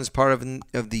B'Shvochin, is part of the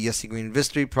Yossi Green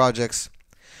Vistry projects,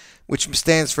 which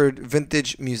stands for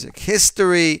Vintage Music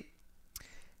History.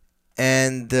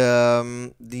 And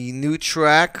the new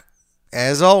track,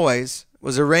 as always,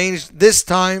 was arranged this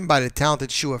time by the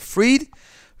talented Shua Fried.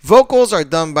 Vocals are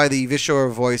done by the Vishor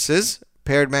Voices,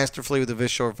 paired masterfully with the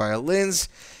Vishor Violins.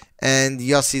 And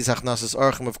Yossi Zachnasas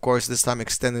Orchim, of course, this time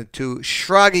extended to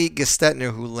Shragi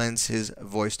Gestetner, who lends his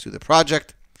voice to the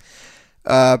project.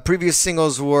 Previous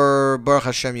singles were Baruch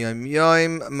Hashem Yom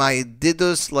Yom, My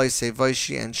Didus, Loisei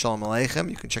Voishi, and Shalom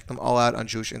Aleichem. You can check them all out on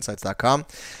JewishInsights.com.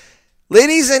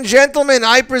 Ladies and gentlemen,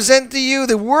 I present to you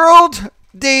the world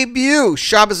debut,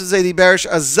 Shabbos with Zadie Barish,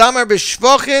 Azamar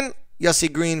B'Shvochin,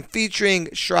 Yossi Green featuring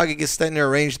Shragi Gestetner,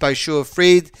 arranged by Shua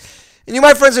Fried. And you,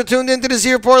 my friends, are tuned into the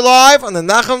Z Report Live on the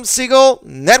Nachum Siegel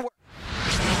Network.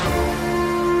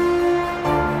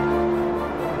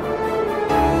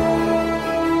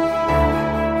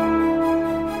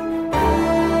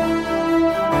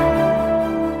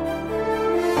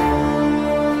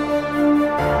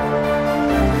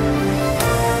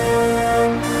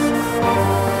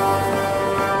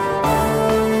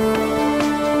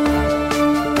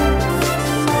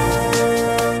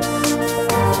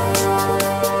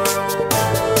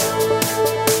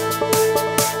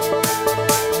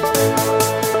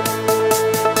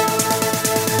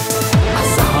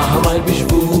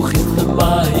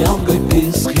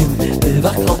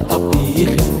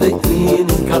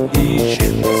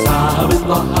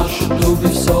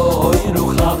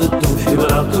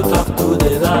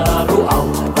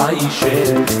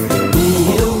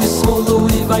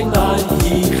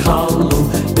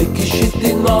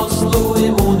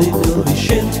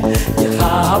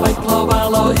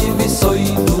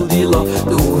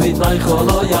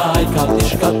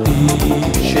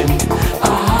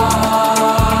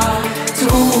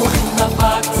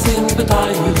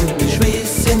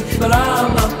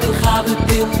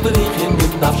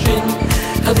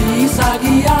 Khadi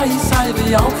sagi ai sai vi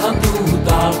al kan du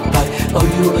da dai oh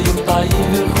you dai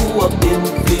wir hu in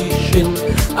vision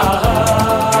ay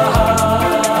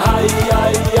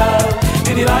ay ay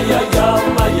didi ay ay ay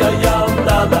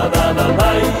da da da da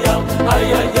ay ay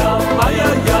ay ay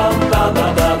da da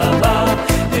da da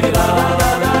didi da da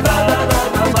da da da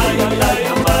ay ay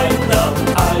ay da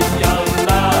ay ay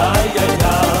ay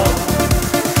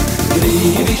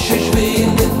gridi shvin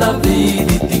na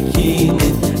vidi tikine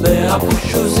le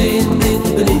apushu zin in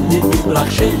brin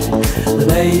brachshin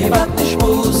le vat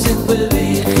nishmus in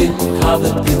berichin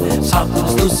havetin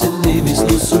satns nu sin nivis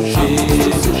nu so shin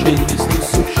nu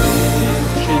so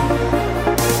shin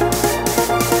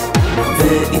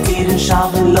ve itirin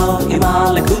shavlo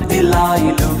imal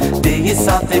kutilaylo de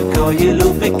yisate koylo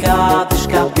bekadish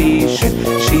kapish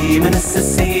shimen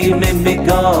sesim me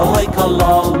goy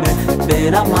kolome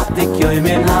beramatik yoy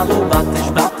men halu batish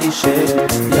batishe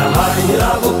ya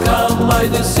hayra vokal my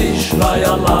this is my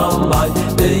alarm my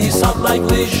they sat like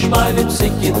lish my lim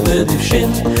sikit vedishin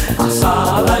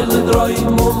asara le droy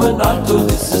moment to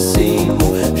this simu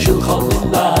shil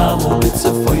khamna mo it's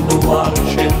a foy no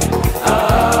warshin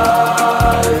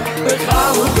ay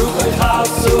bekhalu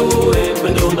bekhasu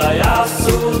beduna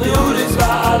yasu yuris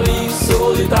vari so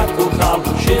itak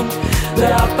khamshin le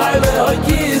apale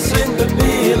hoykis in the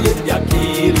bil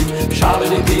yakir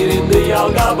shavene dir in the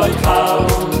alga by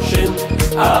khamshin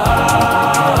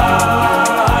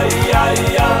ay ay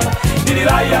ay didi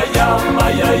ay ay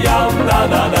ay ay da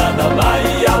da da da ay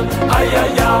ay ay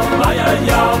ay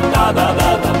da da da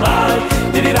da ay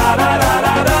didi da da da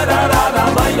da da da da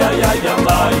ay ay ay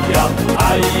ay da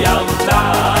ay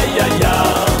ay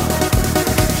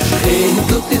Schein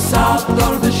tut die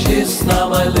Sator beschiss na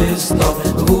mein Listor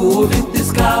Wo wird die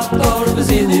Skator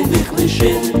besinne dich nicht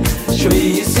hin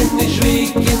Schweiß in die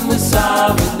Schwieg in der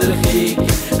Saab in der Chieg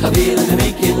Chavir in der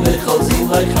Mik in der Chalzim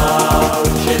lai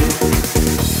Charschin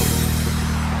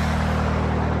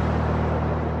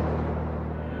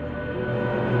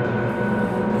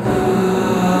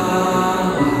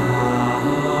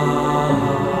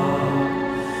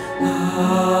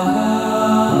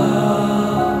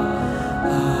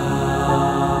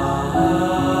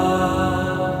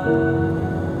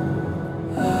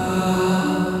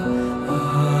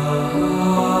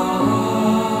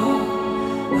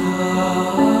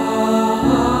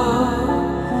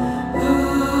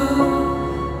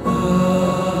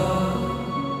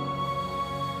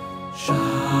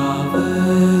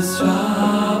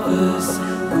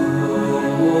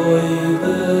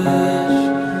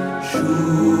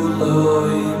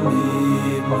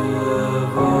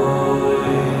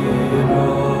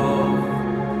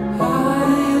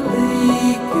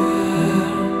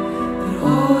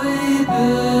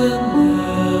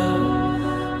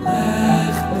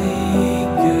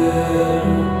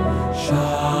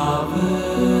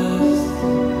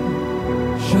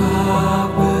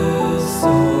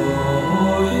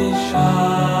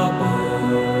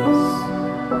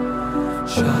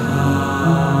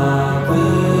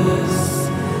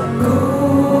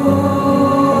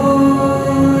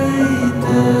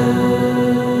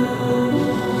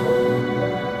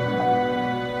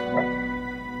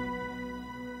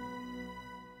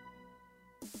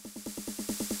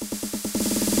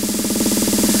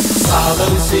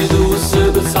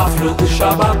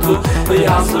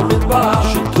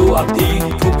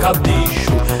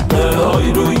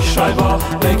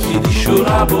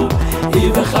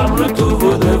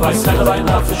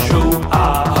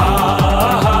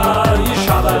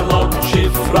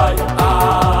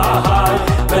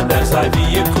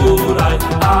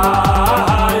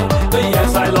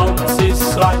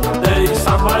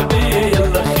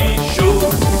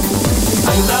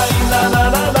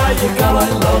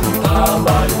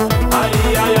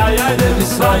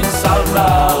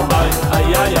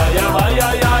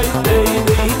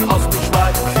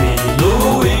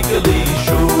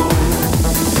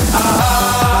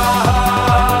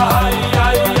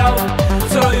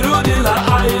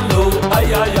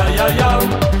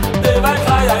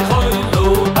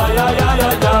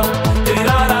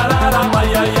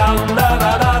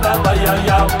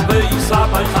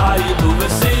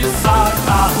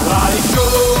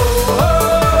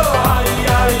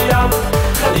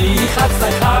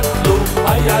Hat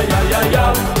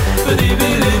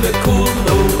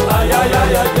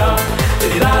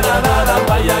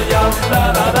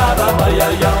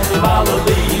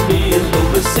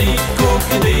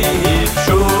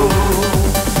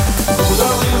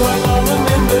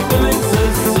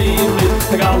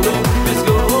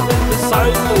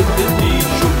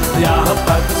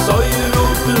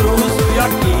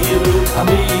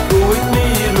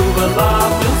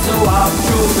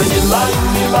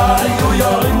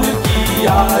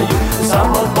ayu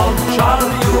Samol bon shal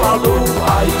yu alu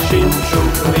ay shin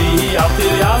shukri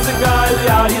Atil yaz gai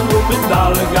ayu mit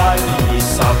dal gai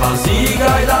Sabasi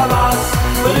gai da vas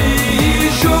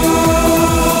rishu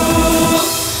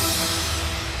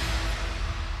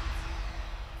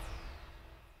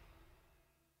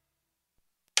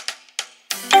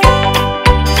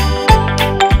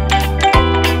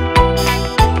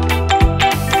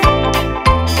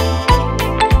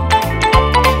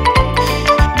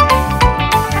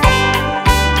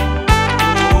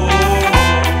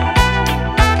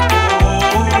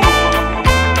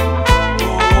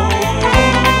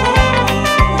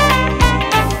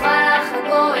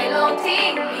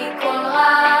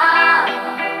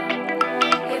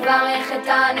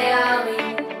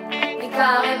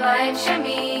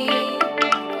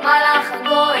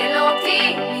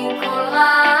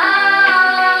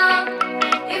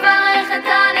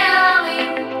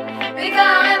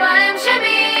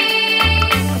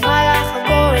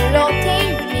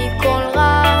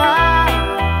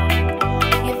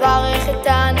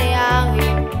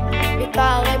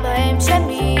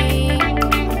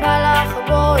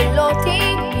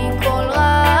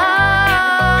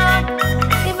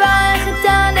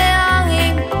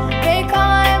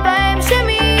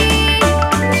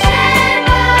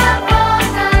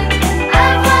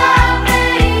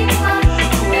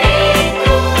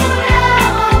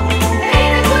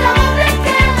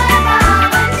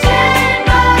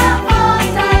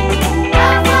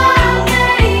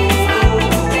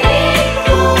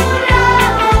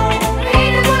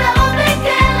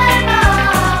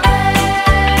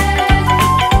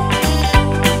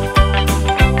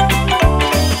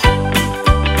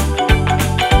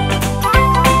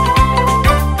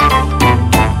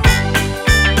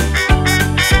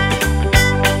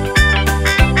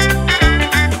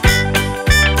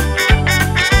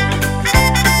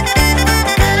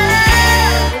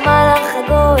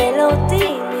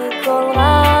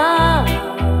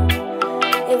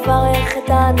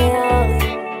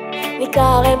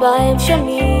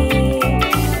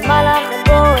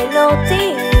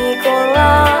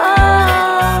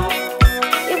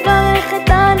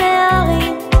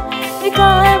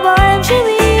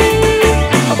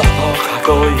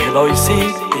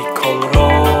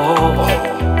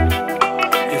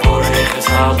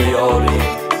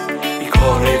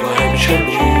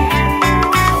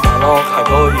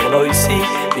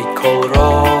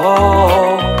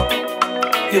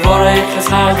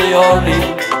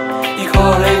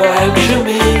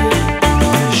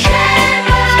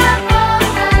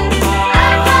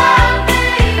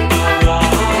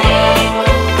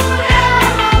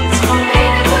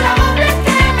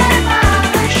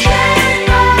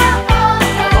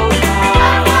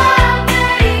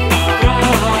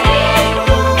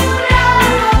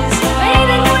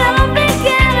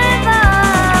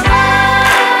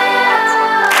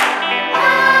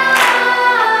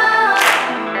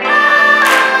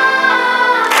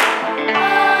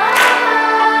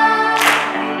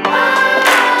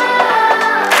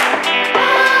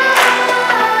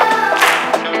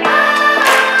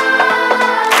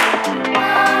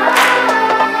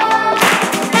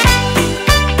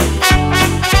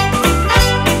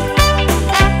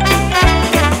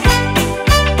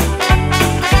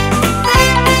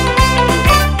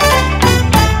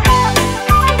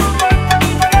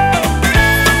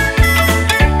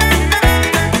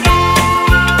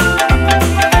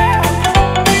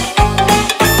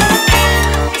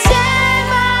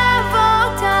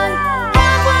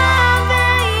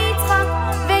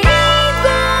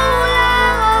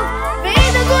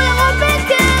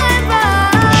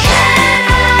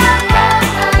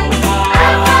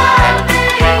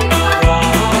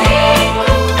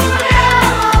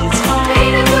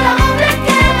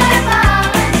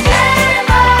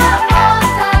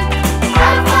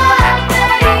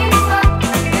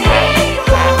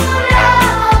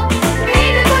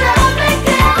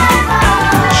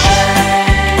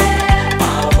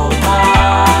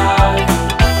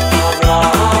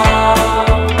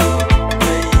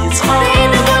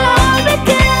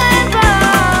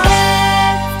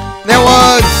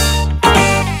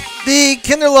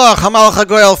Hamalach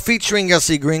HaGoyel featuring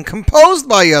Yossi Green, composed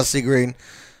by Yossi Green.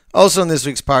 Also in this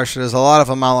week's Parsha, there's a lot of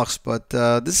Hamalachs, but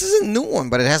this is a new one,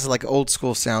 but it has like old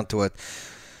school sound to it.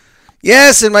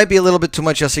 Yes, it might be a little bit too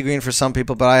much Yossi Green for some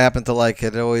people, but I happen to like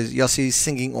it. Yossi's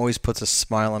singing always puts a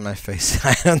smile on my face.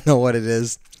 I don't know what it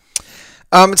is.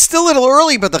 It's still a little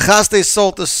early, but the Chaste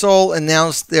Soul to Soul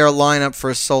announced their lineup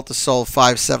for Soul to Soul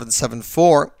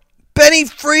 5774. Benny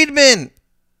Friedman,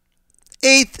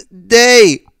 8th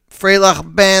Day,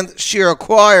 Freilach Band Shira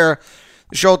Choir.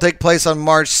 The show will take place on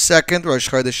March 2nd, Rosh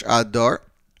Chodesh Adar.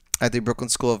 at the Brooklyn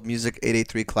School of Music,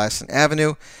 883 Classen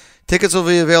Avenue. Tickets will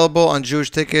be available on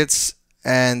Jewish Tickets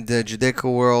and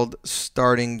Judaica World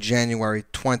starting January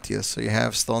 20th. So you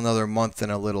have still another month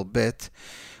and a little bit.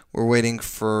 We're waiting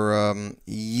for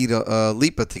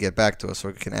Lipa to get back to us so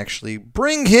we can actually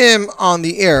bring him on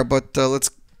the air. But let's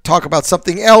talk about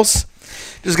something else.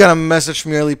 Just got a message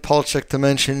from Yerli Polchek to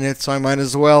mention it, so I might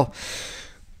as well.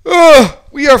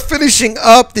 We are finishing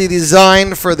up the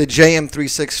design for the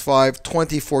JM365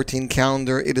 2014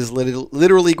 calendar. It is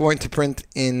literally going to print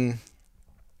in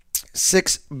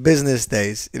 6 business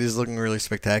days. It is looking really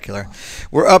spectacular.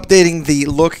 We're updating the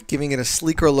look, giving it a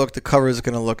sleeker look. The cover is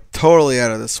going to look totally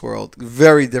out of this world.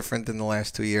 Very different than the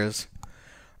last 2 years.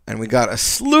 And we got a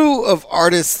slew of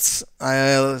artists.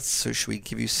 So should we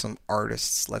give you some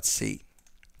artists? Let's see.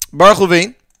 Baruch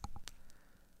Levine,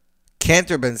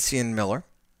 Cantor Ben-Zion Miller,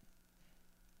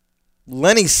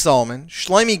 Lenny Solomon,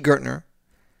 Shlomi Gertner,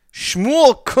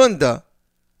 Shmuel Kunda,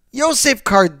 Yosef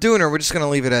Karduner. We're just going to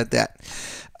leave it at that.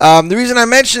 The reason I'm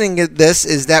mentioning this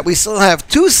is that we still have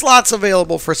 2 slots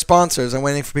available for sponsors. I'm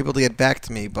waiting for people to get back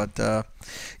to me, but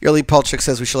Yerli Polchik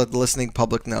says we should let the listening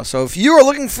public know. So if you are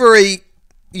looking for a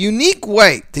unique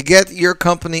way to get your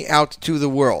company out to the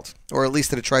world, or at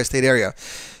least to the tri-state area,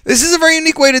 this is a very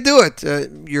unique way to do it.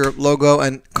 Your logo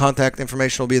and contact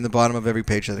information will be in the bottom of every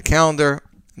page of the calendar.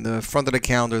 In the front of the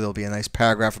calendar, there'll be a nice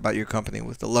paragraph about your company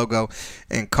with the logo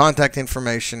and contact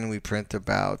information. We print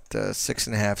about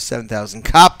 6,500, 7,000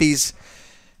 copies.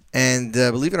 And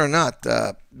believe it or not,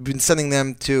 we've been sending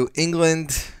them to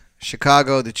England,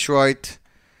 Chicago, Detroit,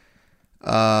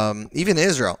 even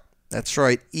Israel. That's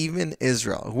right, even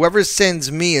Israel. Whoever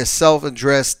sends me a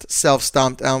self-addressed,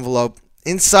 self-stamped envelope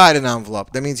inside an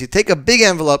envelope, that means you take a big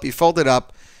envelope, you fold it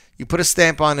up, you put a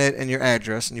stamp on it and your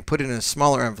address, and you put it in a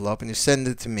smaller envelope, and you send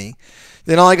it to me.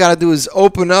 Then all I got to do is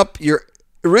open up your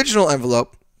original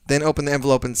envelope, then open the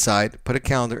envelope inside, put a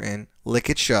calendar in, lick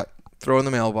it shut, throw it in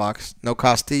the mailbox. No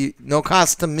cost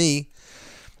to me.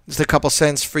 Just a couple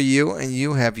cents for you, and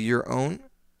you have your own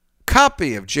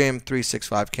copy of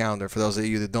JM365 calendar for those of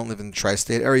you that don't live in the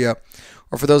tri-state area,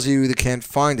 or for those of you that can't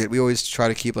find it. We always try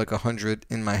to keep like 100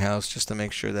 in my house just to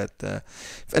make sure that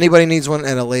if anybody needs one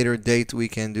at a later date, we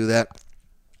can do that.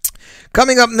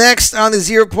 Coming up next on the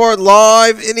Z Report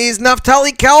Live, it is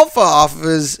Naftali Kalfa off of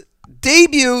his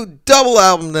debut double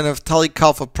album, the Naftali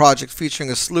Kalfa Project, featuring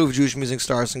a slew of Jewish music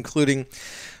stars, including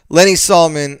Lenny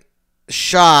Solomon,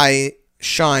 Shine,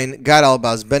 Gad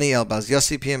Elbaz, Benny Elbaz,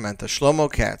 Yossi Piamenta, Shlomo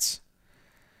Katz,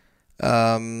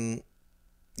 Yehuda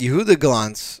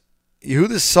Glantz,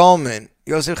 Yehuda Solomon,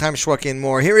 Yosef Chaim Shwaki, and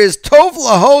more. Here is Tov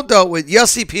Lahodo with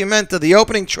Yossi Piamenta, the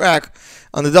opening track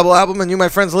on the double album. And you, my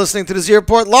friends, are listening to the Z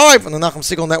Report live on the Nachum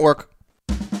Segal Network.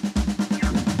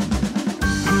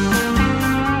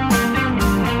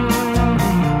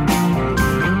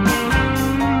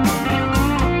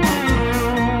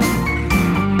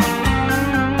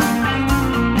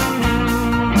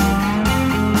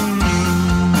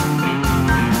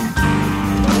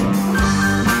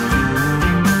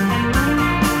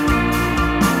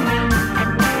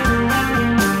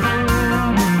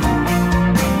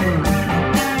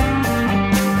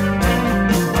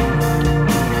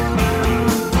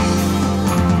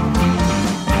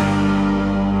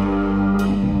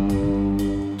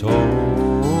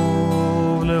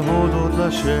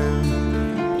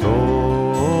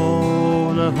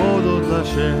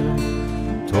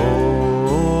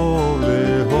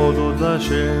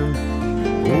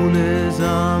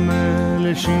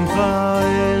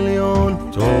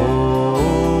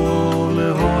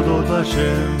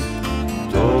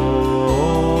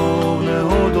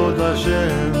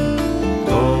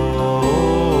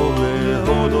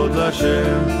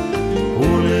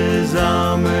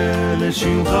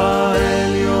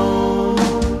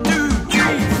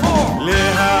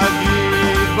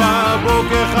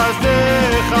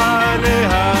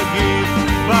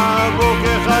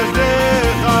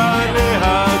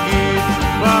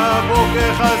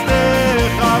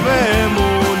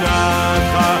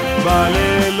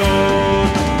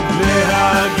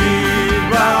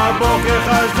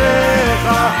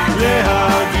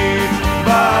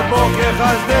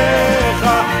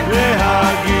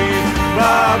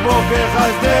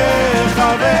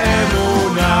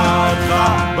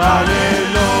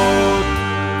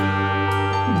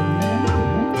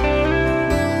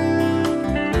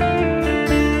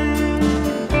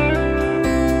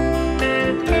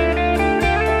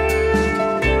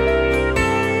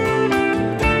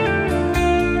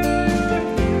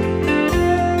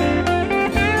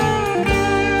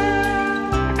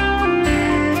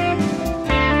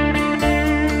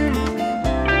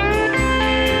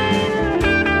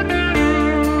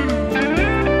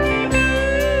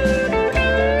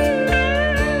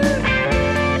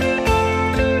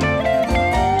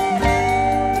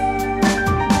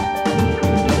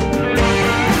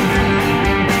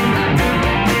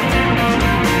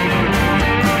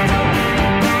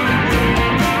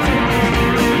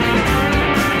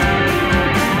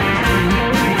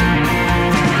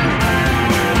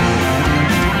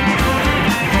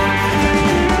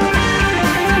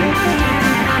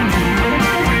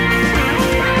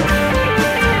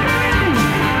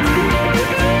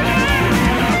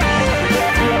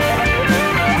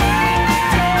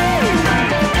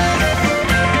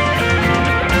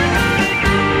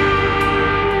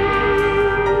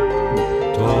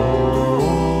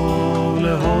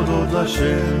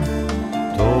 לשם,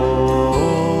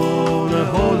 טוב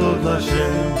להודות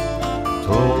לשם,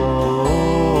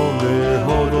 טוב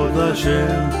להודות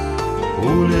לשם,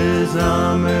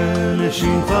 ולזמר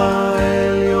לשמך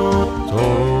עליון,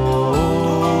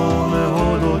 טוב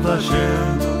להודות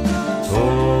לשם,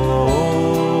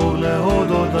 טוב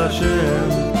להודות לשם,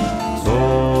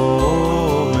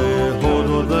 טוב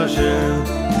להודות לשם,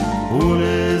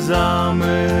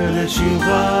 ולזמר לשמך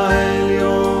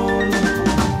עליון.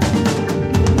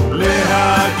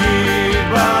 להגיד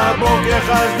בבוקר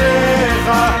חסדך,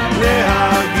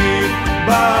 להגיד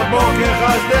בבוקר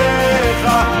חסדך,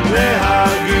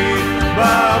 להגיד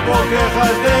בבוקר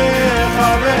חסדך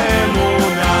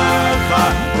ואמונתך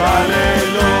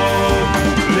בלילות.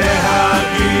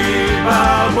 להגיד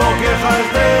בבוקר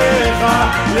חסדך,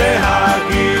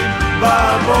 להגיד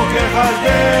בבוקר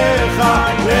חסדך,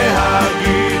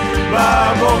 להגיד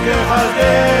בבוקר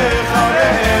חסדך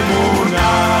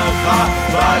ואמונתך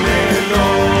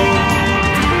בלילות.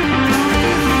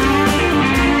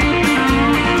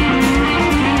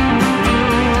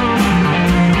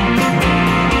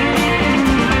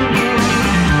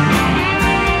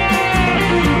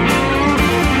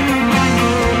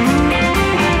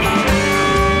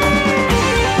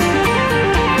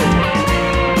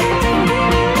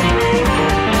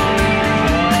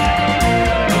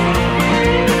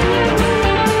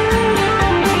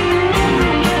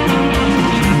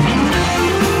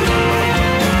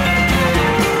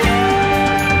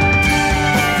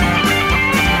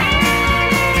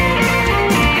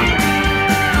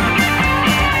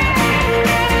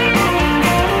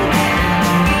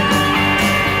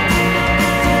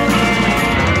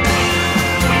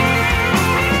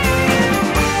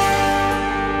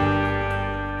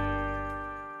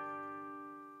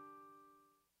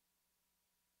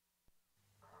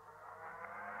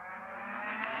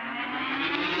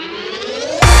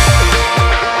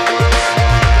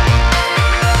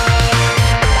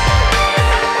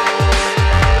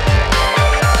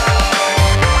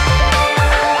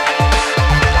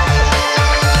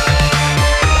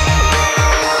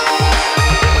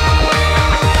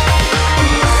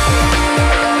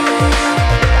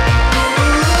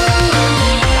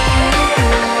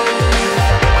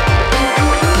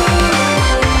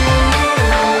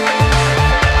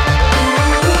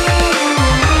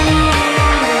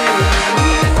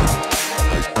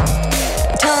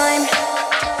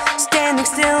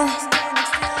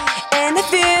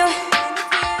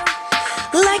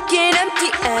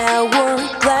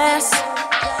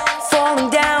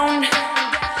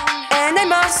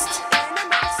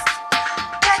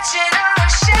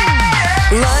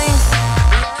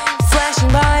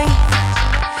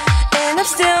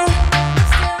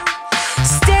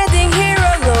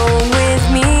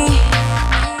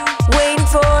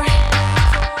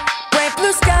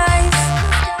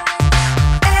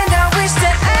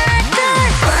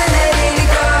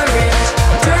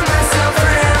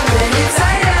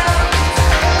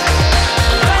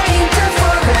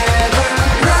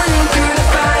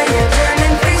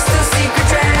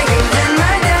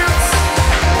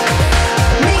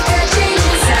 Me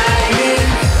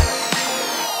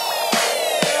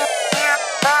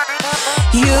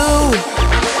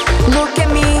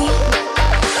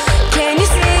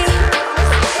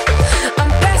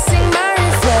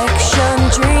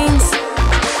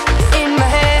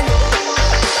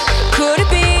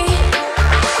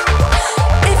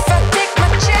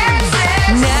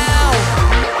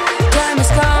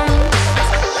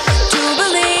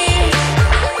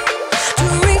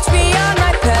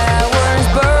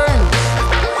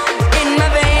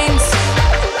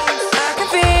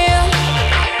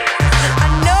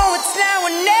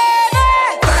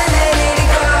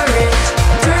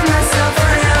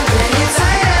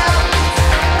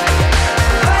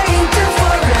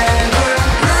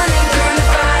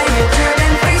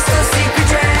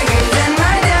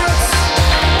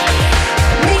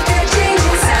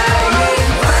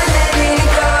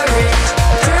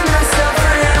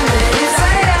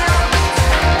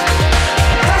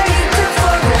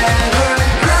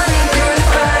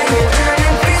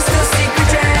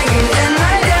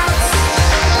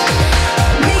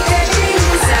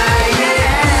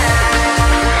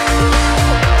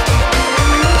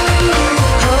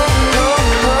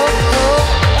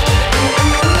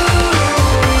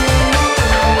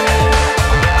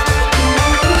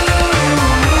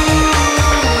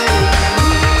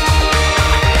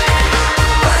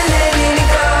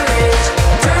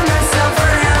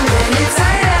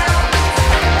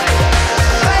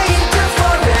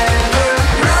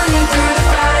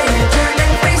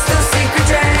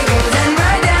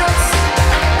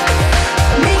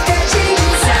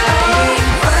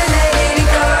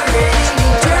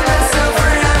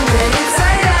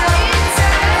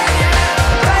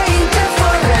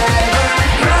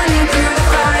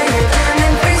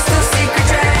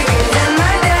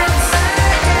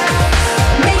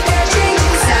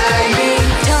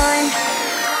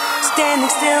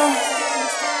still.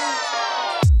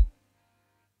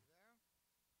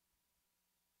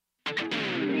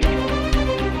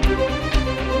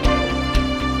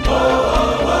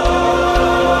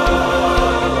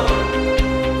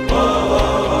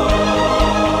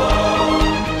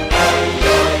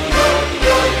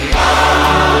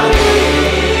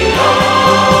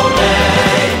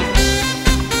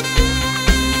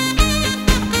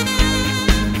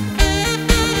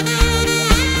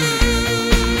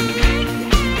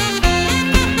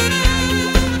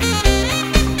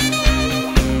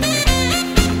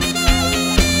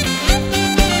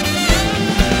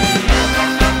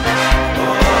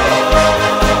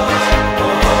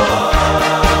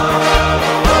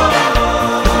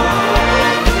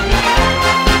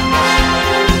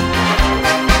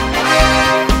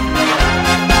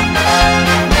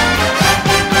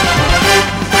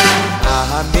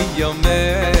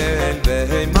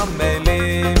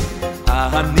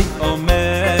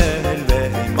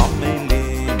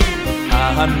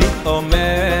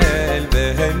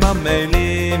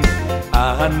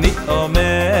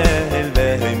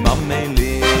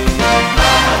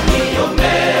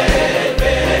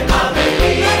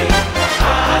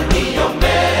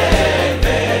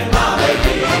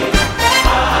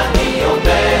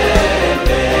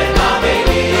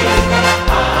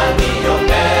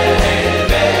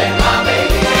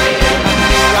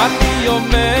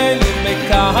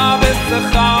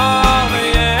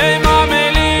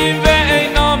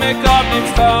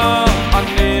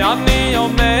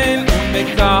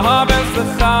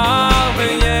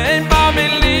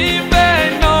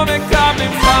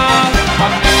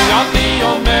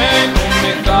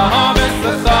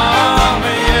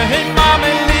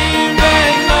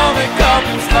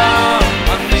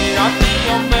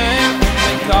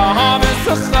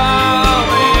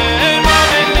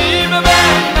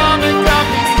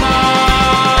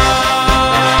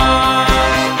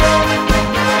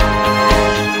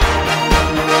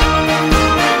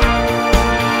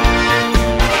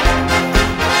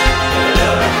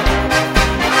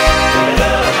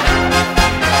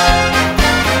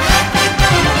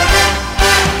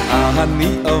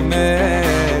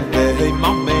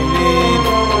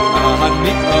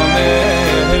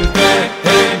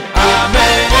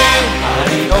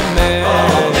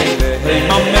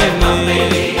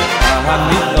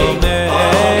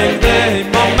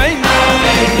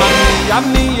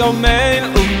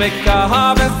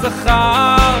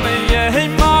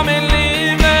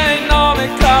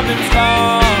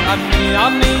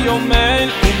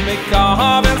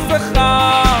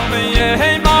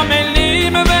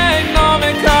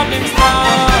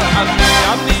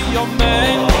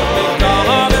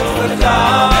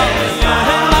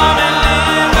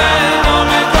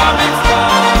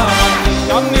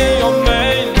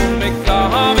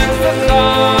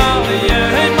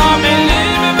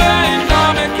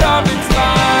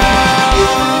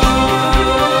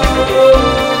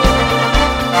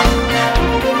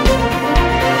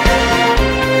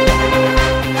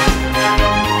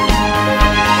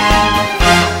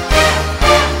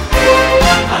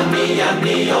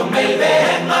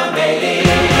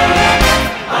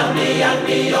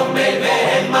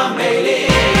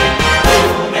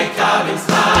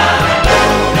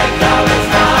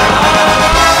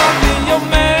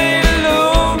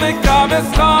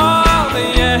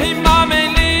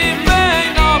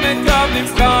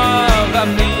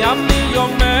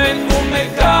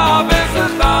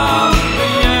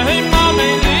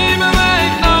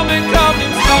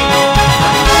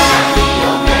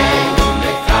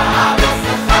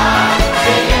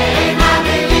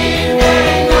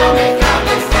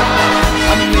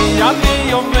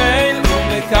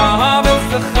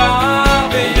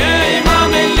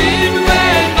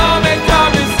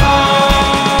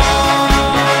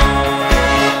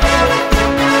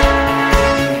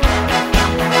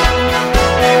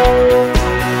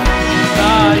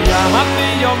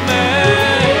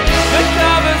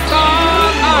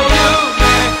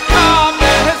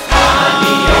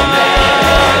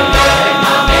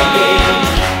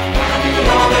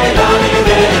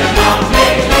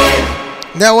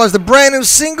 That was the brand new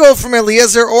single from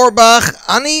Eliezer Orbach,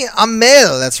 Ani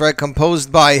Amel. That's right,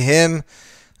 composed by him.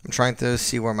 I'm trying to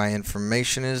see where my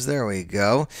information is. There we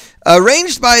go.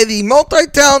 Arranged by the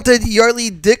multi-talented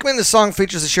Yarli Dickman. The song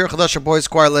features the Shir Chadasha Boys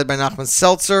Choir led by Nachman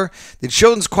Seltzer, the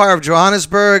Children's Choir of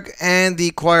Johannesburg, and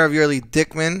the Choir of Yarli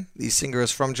Dickman. The singer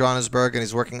is from Johannesburg and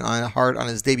he's working hard on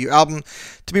his debut album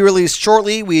to be released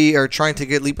shortly. We are trying to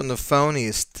get Leap on the phone. He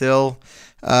is still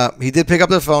He did pick up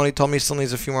the phone. He told me he still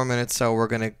needs a few more minutes, so we're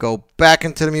going to go back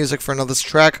into the music for another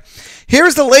track.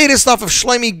 Here's the latest off of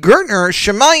Shlomi Gertner,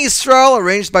 Shema Yisrael,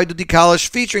 arranged by Dudi Kalish,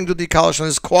 featuring Dudi Kalish and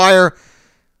his choir,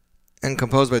 and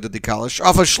composed by Dudi Kalish,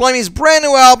 off of Shlomi's brand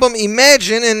new album,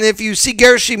 Imagine. And if you see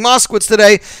Gershi Moskowitz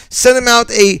today, send him out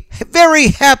a very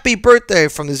happy birthday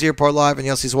from the Zierport Live and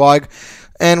Yossi Zweig.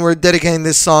 And we're dedicating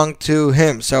this song to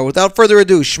him. So without further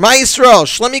ado, Shema Yisrael,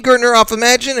 Shlomi Gertner off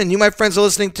Imagine, and you, my friends, are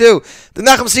listening to the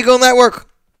Nachum Segal Network.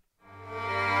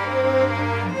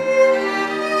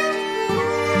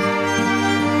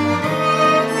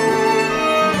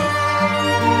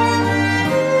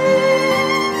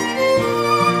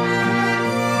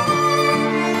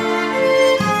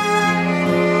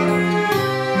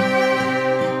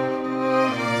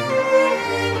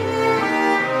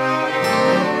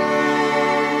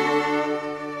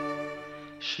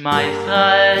 Shema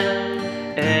Yisrael,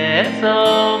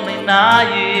 Etzom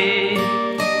Minayi,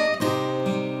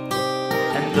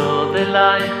 and Dod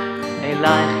Elayich,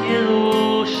 Elayich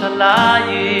Yerushalayim.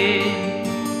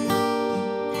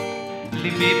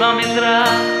 ליבי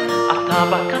במזרח, אתה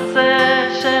בקצה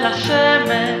של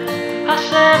השמש,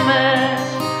 השמש.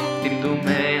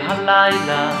 דמדומי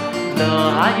הלילה לא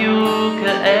היו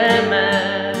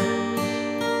כאמש.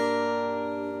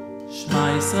 שמע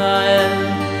ישראל,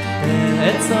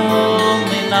 אצום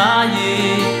עיניי,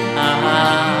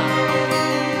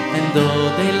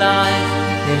 אנדוד אלייך,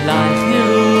 אלייך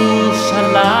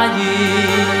ירושלים.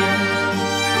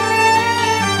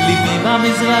 ליבי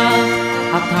במזרח,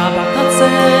 אתה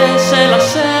בקצה של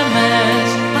השמש,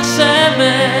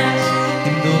 השמש.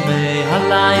 דמדומי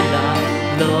הלילה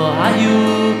לא היו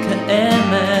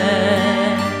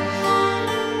כאמש.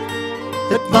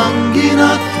 את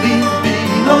מנגינת ליבי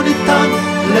לא ניתן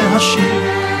להשאיר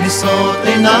ניסות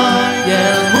עיניי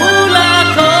אל מול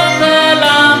הכותל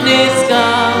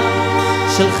הנשגב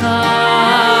שלך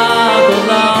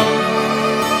בעולם.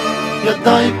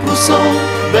 ידיי פרוסות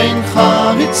בין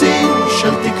חריצים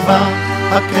של תקווה,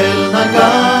 הקל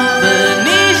נגע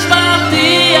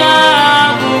ונשמרתי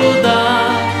העבודה,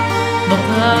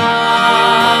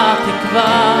 נותרה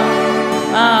תקווה.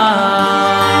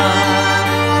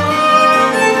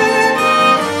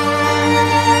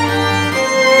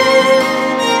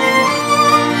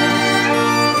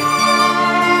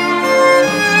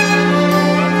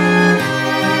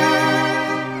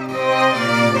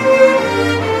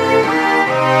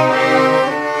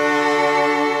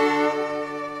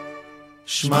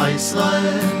 שמע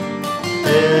ישראל,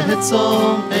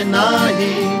 אעצום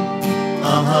עיניי,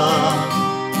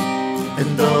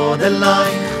 אנדוד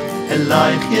אלייך,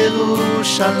 אלייך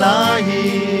ירושלים.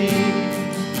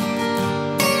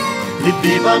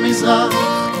 ליבי במזרח,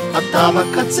 אתה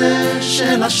בקצה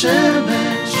של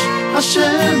השמש,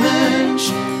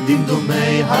 השמש.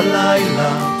 דמדומי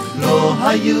הלילה לא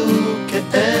היו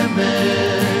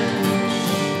כאמש.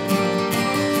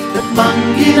 את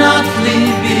מנגינת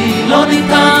ליבי לא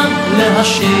ניתן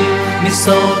להשאיר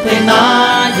ניסות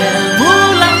עיניי אל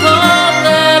מול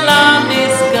הכותל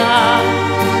הנשגב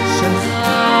שלך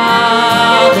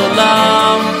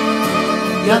עולם.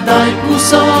 ידיי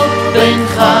פרוסות בין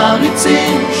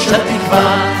חריצים של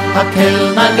תקווה,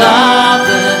 הקל נגע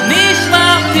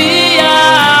ונשמרתי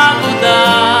העבודה,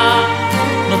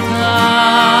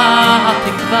 נותרה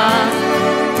התקווה.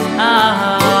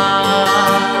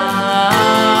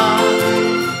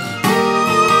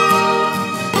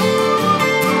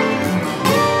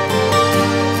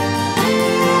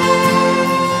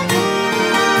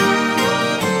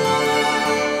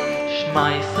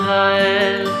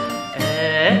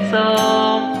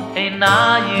 אעצום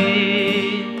עיניי.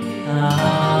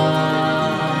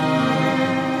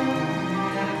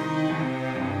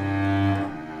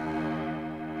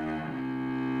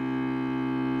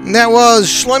 That was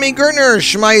Shlomi Gertner,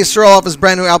 Shema Yisrael, off his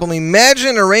brand new album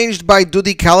Imagine, arranged by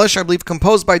Dudi Kalish, I believe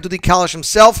composed by Dudi Kalish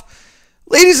himself.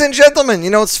 Ladies and gentlemen, you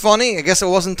know it's funny? I guess it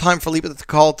wasn't time for Lipa to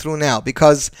call through now,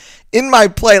 because in my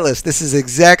playlist, this is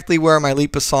exactly where my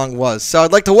Lipa song was. So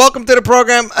I'd like to welcome to the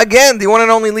program, again, the one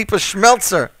and only Lipa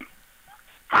Schmelzer.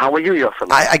 How are you, Yosef?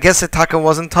 I guess it Taka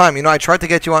wasn't time. You know, I tried to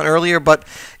get you on earlier, but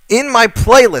in my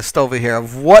playlist over here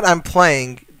of what I'm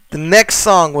playing, the next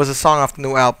song was a song off the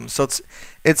new album. So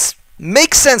it's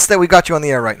makes sense that we got you on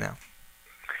the air right now.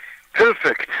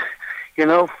 Perfect. You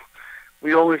know,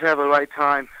 we always have a right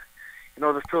time. You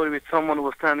know, the story with someone who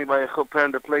was standing by a chuppah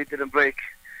and the plate didn't break.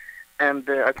 And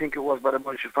I think it was by the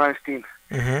Moshe Feinstein.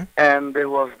 Mm-hmm. And there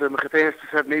was the Mechatenis who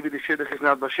said maybe the shidduch is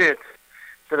not Bashit.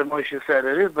 So the Moshe said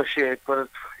it is Bashit, but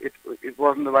it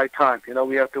wasn't the right time. You know,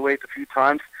 we have to wait a few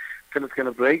times till it's going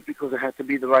to break because it had to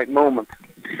be the right moment.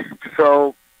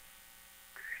 So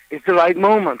it's the right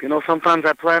moment. You know, sometimes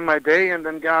I plan my day and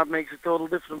then God makes a total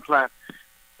different plan.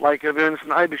 Like Ernst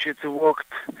Eibishitz, who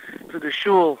walked to the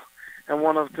shul, and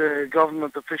one of the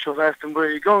government officials asked him, "Where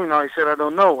are you going now?" He said, "I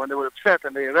don't know." And they were upset,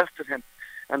 and they arrested him.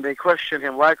 And they questioned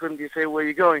him, "Why couldn't you say where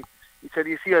you're going?" He said,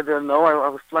 "You see, I didn't know. I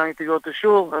was planning to go to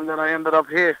shul, and then I ended up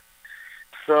here."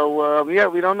 So, yeah,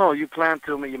 we don't know. You plan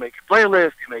to, you make a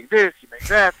playlist, you make this, you make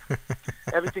that.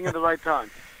 Everything at the right time.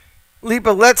 Lipa,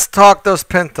 let's talk those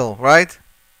Pintel, right?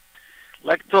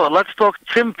 Let's talk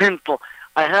Tim Pintel.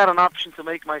 I had an option to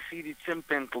make my CD Tim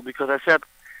Pintel because I said,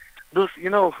 this, you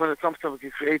know, when it comes to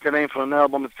create a name for an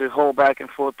album, it's a whole back and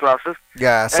forth process.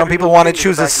 Yeah, some people want to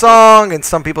choose a song, and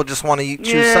some people just want to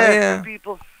choose something. Yeah,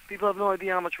 people have no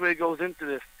idea how much work goes into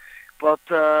this. But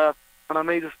when I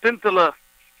made this Pinteler,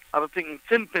 I was thinking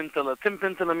Tim Pinteler. Tim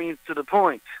Pinteler means to the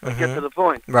point. Let's get to the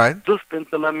point. Right. Dus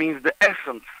Pinteler means the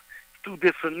essence. Two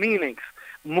different meanings.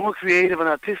 More creative and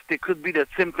artistic could be that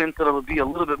Tim Pinteler would be a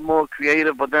little bit more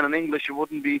creative, but then in English it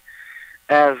wouldn't be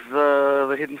as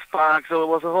the hidden spark. So it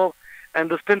was a whole. And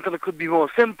Dus Pinteler could be more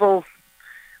simple,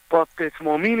 but it's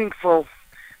more meaningful.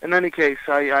 In any case,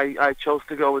 I chose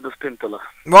to go with Dus Pinteler.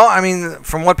 Well, I mean,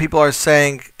 from what people are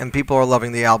saying, and people are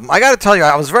loving the album, I got to tell you,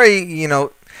 I was very,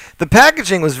 the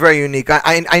packaging was very unique.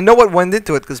 I know what went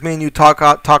into it because me and you talked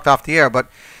off the air,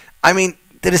 but I mean,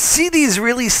 did the CDs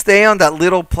really stay on that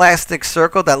little plastic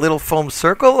circle, that little foam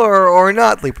circle, or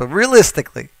not, Lipa?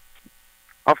 Realistically,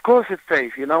 of course it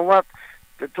stays. You know what?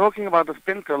 Talking about the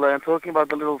Pinteler and talking about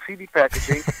the little CD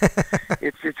packaging,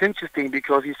 it's interesting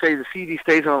because you say the CD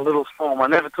stays on a little foam. I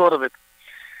never thought of it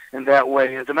in that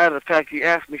way. As a matter of fact, he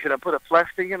asked me, should I put a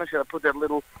plastic in or should I put that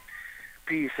little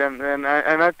piece? And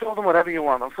I told him whatever you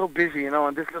want. I'm so busy,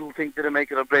 and this little thing didn't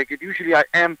make it or break it. Usually I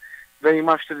am very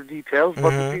much to the details,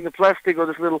 but between the plastic or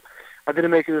this little, I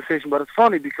didn't make a decision. But it's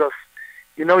funny because,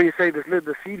 you say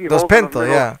the CD those Pintel,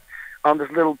 yeah, on this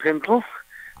little Pintel.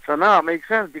 So now it makes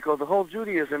sense because the whole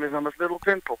Judaism is on this little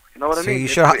Pintel. You know what I mean? You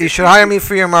should hire me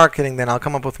for your marketing. Then I'll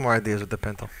come up with more ideas with the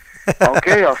Pintel.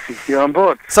 Okay, I'll see you on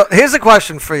board. So here's a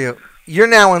question for you. You're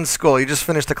now in school. You just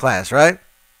finished a class, right?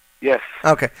 Yes.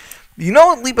 Okay. You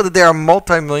know, Lipa, that there are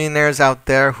multimillionaires out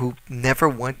there who never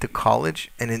went to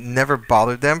college and it never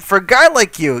bothered them. For a guy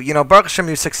like you, Baruch Hashem,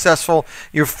 you're successful.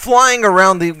 You're flying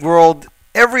around the world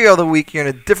every other week. You're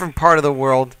in a different part of the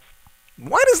world.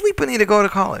 Why does Lipa need to go to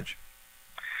college?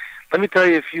 Let me tell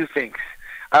you a few things.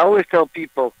 I always tell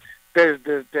people there's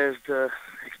the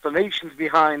explanations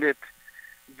behind it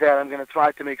that I'm going to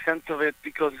try to make sense of it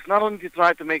because it's not only to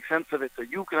try to make sense of it so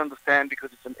you can understand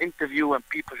because it's an interview and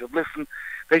people should listen.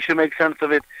 They should make sense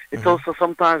of it. It's also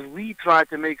sometimes we try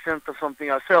to make sense of something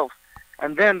ourselves.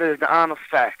 And then there's the honest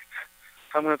facts.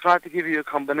 So I'm going to try to give you a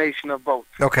combination of both.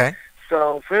 Okay.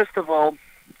 So first of all,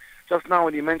 just now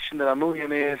when you mentioned that there are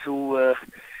millionaires who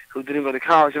didn't go to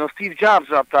college, Steve Jobs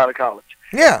dropped out of college.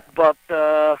 Yeah. But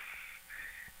that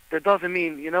doesn't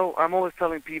mean, I'm always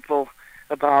telling people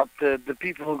about the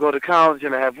people who go to college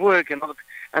and they have work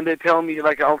and they tell me,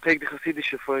 like, I'll take the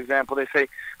Hasidische, for example. They say,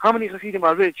 how many Hasidim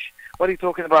are rich? What are you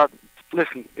talking about?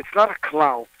 Listen, it's not a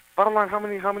clown. Bottom line, how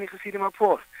many Hasidim are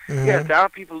poor? Yes, there are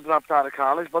people who dropped out of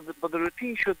college, but the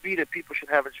routine should be that people should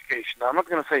have education. Now, I'm not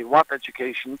going to say what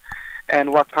education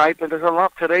and what type, and there's a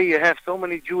lot today. You have so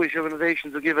many Jewish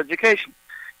organizations who give education.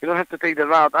 You don't have to take the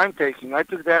route I'm taking. I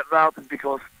took that route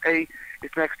because, A,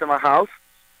 it's next to my house.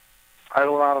 I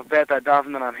roll out of bed, I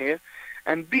daven, and I'm here.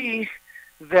 And B,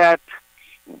 that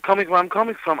coming where I'm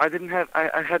coming from,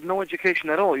 I had no education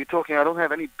at all. You're talking, I don't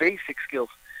have any basic skills,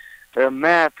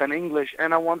 math and English,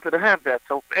 and I wanted to have that.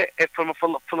 So from a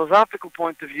philosophical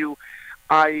point of view,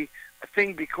 I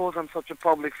think because I'm such a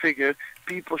public figure,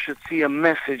 people should see a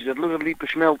message that, look at Lipa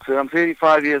Schmelzer, I'm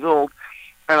 35 years old,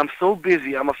 and I'm so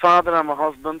busy. I'm a father, I'm a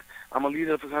husband, I'm a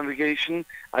leader of a congregation.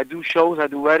 I do shows, I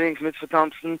do weddings, mitzvah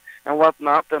tanzen, and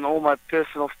whatnot, and all my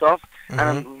personal stuff, and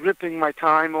I'm ripping my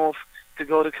time off to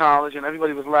go to college, and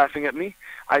everybody was laughing at me.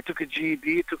 I took a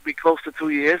GED, it took me close to 2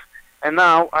 years, and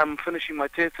now I'm finishing my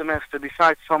third semester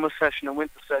besides summer session and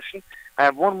winter session. I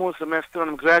have one more semester, and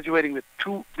I'm graduating with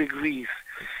 2 degrees.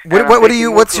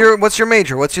 What's your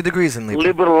major? What's your degrees in, Lipa?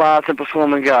 Liberal arts and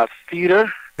performing arts,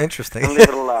 theater. Interesting. And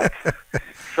liberal arts.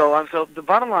 So the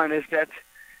bottom line is that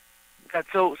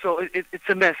it's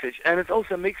a message, and it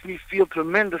also makes me feel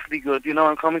tremendously good.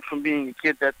 I'm coming from being a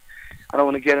kid that I don't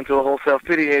want to get into a whole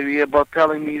self-pity area, but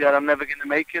telling me that I'm never going to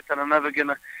make it, and I'm never going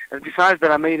to. And besides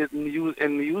that, I made it in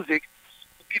music.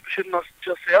 People should not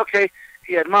just say, okay,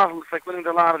 he had mazel, it's like winning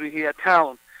the lottery, he had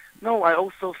talent. No, I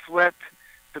also sweat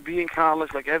to be in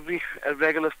college like a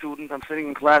regular student. I'm sitting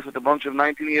in class with a bunch of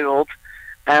 19-year-olds,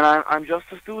 and I'm just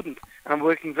a student. And I'm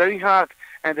working very hard,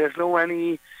 and there's no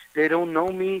any They don't know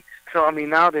me. So, I mean,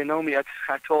 now they know me. I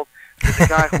told the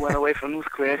guy who went away from New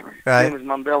Square, Right. his name is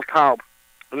Mandel Taub,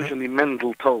 originally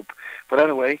Mendel Taub. But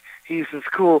anyway, he's in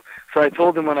school. So I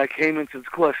told him when I came into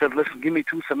school, I said, listen, give me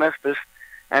 2 semesters,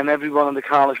 and everyone in the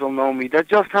college will know me. That's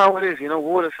just how it is. You know,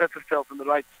 water sets itself in the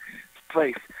right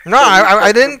place. No, So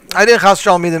I didn't Chas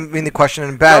Shalom mean the question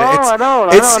in bad. No, It's I know,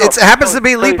 it happens to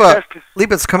be So he Lipa. says to-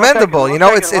 Lipa, it's commendable. One You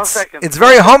know, second, one it's second. it's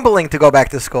very humbling to go back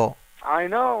to school. I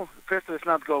know. First, it's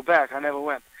not go back. I never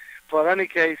went. But in any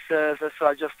case, so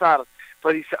I just started.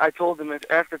 But I told him that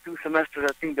after 2 semesters,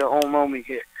 I think they'll all know me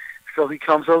here. So he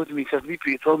comes over to me and says, Lipa,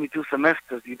 you told me 2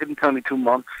 semesters. You didn't tell me 2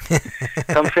 months. So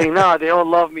I'm saying, no, they all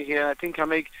love me here. I think I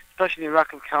make, especially in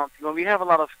Rockland County, you know, we have a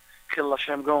lot of Chil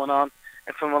Hashem going on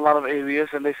and from a lot of areas.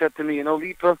 And they said to me, you know,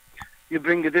 Lipa, you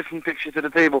bring a different picture to the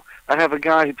table. I have a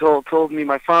guy who told me,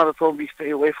 my father told me,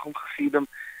 stay away from Hasidim,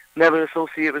 never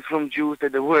associate with from Jews, they're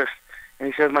the worst.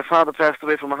 And he says, my father passed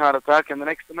away from a heart attack, and the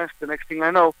next semester, next thing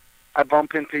I know, I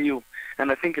bump into you.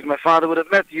 And I think if my father would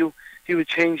have met you, he would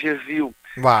change his view.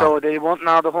 Wow. So they want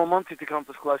now the whole Monty to come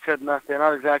to school. I said, no, they're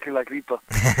not exactly like Lipa.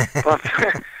 But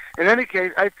in any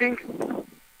case, I think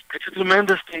it's a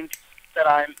tremendous thing that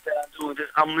I'm doing this.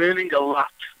 I'm learning a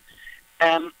lot.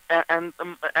 And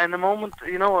the moment,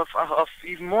 you know, of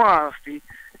even more honesty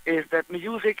is that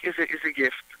music is a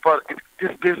gift. But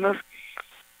this business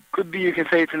could be, you can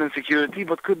say it's an insecurity,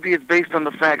 but could be it's based on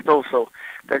the fact also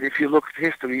that if you look at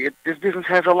history, this business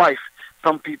has a life.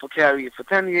 Some people carry it for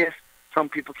 10 years, some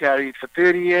people carry it for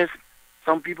 30 years,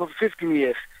 some people for 15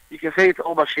 years. You can say it's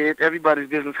all bullshit, everybody's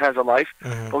business has a life,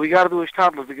 but we got to do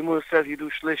ishtadlus. The Gemara says you do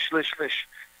shlish, shlish, shlish.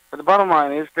 But the bottom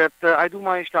line is that I do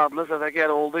my ishtadlus as I get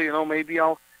older, you know, maybe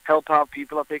I'll help out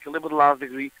people, I'll take a liberal arts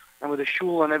degree, and with the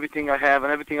shul and everything I have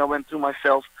and everything I went through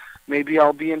myself, maybe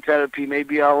I'll be in therapy,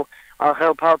 maybe I'll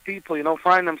help out people, you know,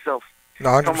 find themselves. No,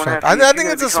 100%. I think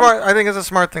it's a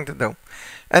smart thing to do.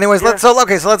 Anyways, let's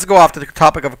go off to the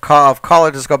topic of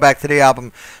college. Let's go back to the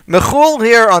album. Michul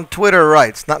here on Twitter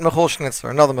writes, not Michul Schnitzer,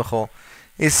 another Michul.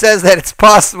 He says that it's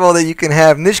possible that you can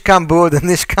have Nishkan Bud and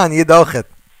Nishkan Yidochet.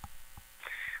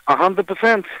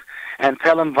 100%. And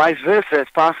tell him vice versa.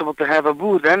 It's possible to have a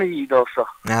Bud and a Yid also.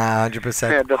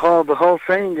 100%. Yeah, the whole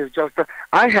thing is just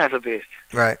I have a beard.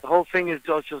 Right. The whole thing is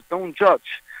just don't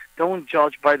judge. Don't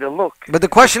judge by the look. But the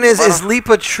question is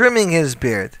Lipa trimming his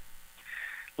beard?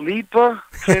 Lipa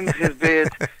trims his beard.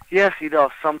 Yes, he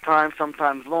does. Sometimes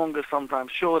longer,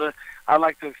 sometimes shorter. I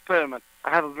like to experiment.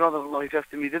 I have a brother-in-law. He says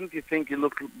to me, "Didn't you think you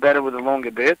looked better with a longer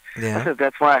beard?" Yeah. I said,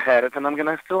 "That's why I had it, and I'm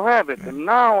gonna still have it." And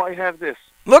now I have this.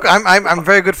 Look, I'm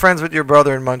very good friends with your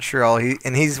brother in Montreal.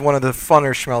 He's one of the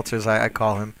funner schmelters, I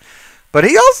call him. But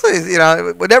he also is, you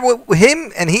know, whatever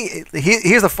him and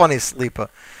here's the funniest, Lipa.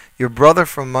 Your brother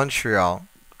from Montreal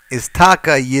is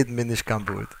Taka Yid Minish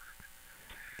Kambud.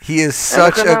 He is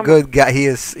such a good guy. He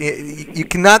is. You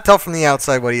cannot tell from the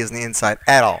outside what he is on the inside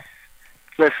at all.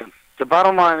 Listen, the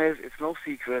bottom line is, it's no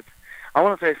secret. I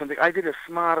want to tell you something. I did the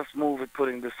smartest move at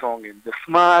putting this song in. The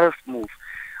smartest move.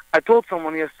 I told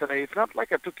someone yesterday, it's not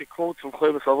like I took a quote from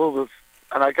Clovis Alovas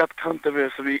and I got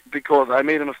controversy because I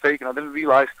made a mistake and I didn't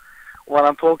realize what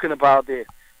I'm talking about there.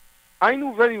 I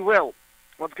knew very well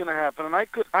what's going to happen, and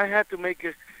I had to make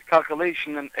a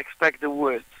calculation and expect the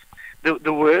worst.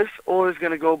 The worst, or it's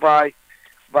going to go by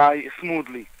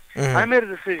smoothly. Mm-hmm. I made a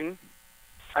decision.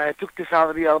 I took this out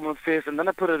of the album first, and then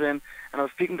I put it in, and I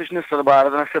was speaking to Schnitzel about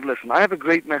it, and I said, listen, I have a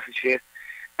great message here,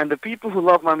 and the people who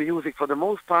love my music, for the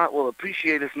most part, will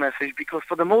appreciate this message, because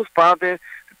for the most part, they're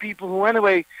the people who,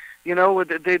 anyway, you know,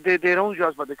 they don't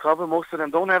judge by the cover. Most of them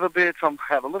don't have a beard. Some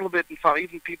have a little bit, and some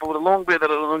even people with a long beard that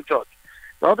don't judge.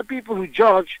 The other people who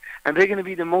judge, and they're going to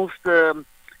be the most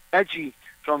edgy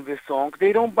from this song,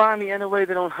 they don't buy me anyway,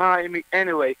 they don't hire me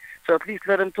anyway. So at least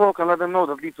let them talk and let them know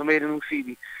that Lipa made a new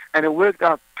CD. And it worked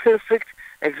out perfect,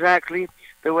 exactly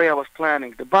the way I was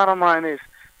planning. The bottom line is,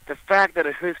 the fact that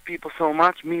it hurts people so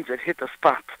much means it hit a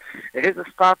spot. It hit a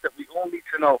spot that we all need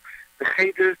to know. The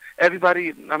haters,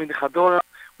 everybody, I mean the Chadora,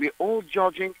 we're all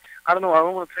judging. I don't know, I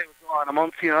don't want to say what's going on in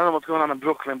Monsey, and I don't know what's going on in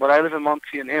Brooklyn, but I live in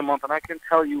Monsey and Airmont, and I can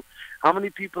tell you how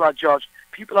many people are judged.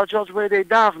 People are judged where they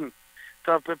daven.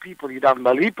 So people, you daven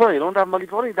by Lipa, you don't daven by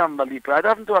Lipa, or you daven by Lipa. I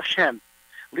daven to Hashem.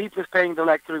 Lipa is paying the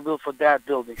electric bill for that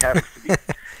building, happens to be.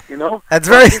 You know? That's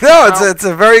very, it's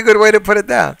a very good way to put it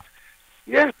down.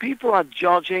 Yeah, people are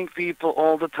judging people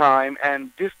all the time,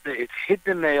 and it hit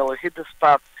the nail, it hit the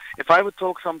spot. If I would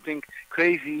talk something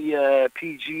crazy,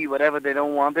 PG, whatever they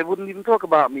don't want, they wouldn't even talk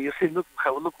about me. You see, look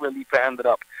where Lipa ended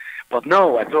up. But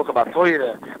no, I talk about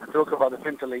Toyota, I talk about the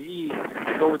Pintalei,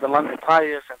 I go with the London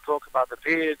tires and talk about the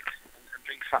beard, and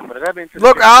bring something with the Rebbe into the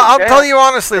Look, picture. I'll They tell you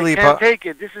honestly, they Lipa. can't take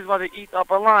it. This is what they eat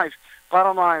up our lives.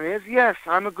 Bottom line is, yes,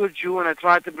 I'm a good Jew and I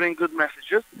try to bring good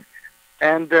messages.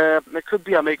 And it could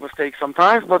be I make mistakes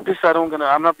sometimes, but this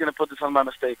I'm not gonna put this on my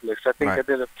mistake list. I think Right. I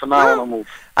did a phenomenal move.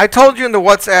 I told you in the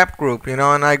WhatsApp group, and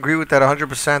I agree with that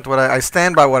 100%. I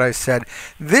stand by what I said.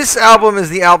 This album is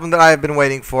the album that I have been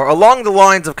waiting for. Along the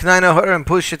lines of Knaina Hur and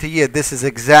Pusha T, Yid, this is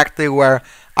exactly where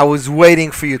I was waiting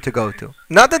for you to go to.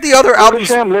 Not that the other albums...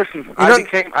 Listen,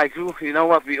 I grew, you know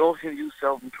what, we all can use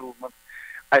self-improvement.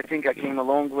 I think I came a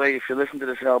long way. If you listen to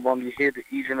this album, you hear the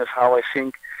easiness, how I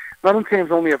think. Not in terms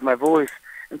only of my voice,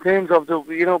 in terms of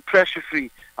the,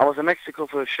 pressure-free. I was in Mexico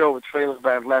for a show with Trailer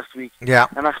Band last week. Yeah.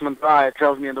 And Nachman Breyer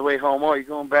tells me on the way home, you're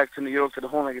going back to New York to the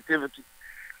whole negativity.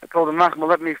 I told him, Nachman,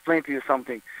 let me explain to you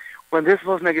something. When this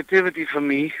was negativity for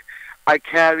me, I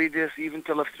carried this even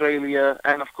to Australia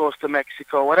and, of course, to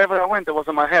Mexico. Wherever I went, it was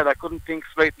in my head. I couldn't think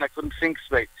straight and I couldn't think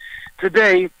straight.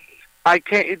 Today, I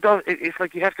can't. It's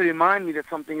like you have to remind me that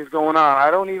something is going on. I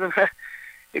don't even.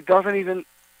 It doesn't even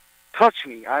touch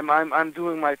me. I'm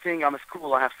doing my thing. I'm at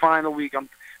school. I have final week. I'm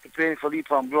preparing for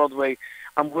Lipa on Broadway.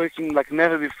 I'm working like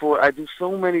never before. I do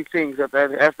so many things that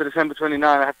after December 29,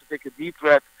 I have to take a deep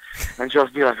breath and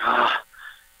just be like,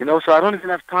 So I don't even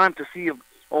have time to see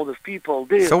all these people.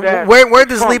 So where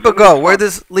does Lipa go? Where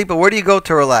do you go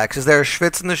to relax? Is there a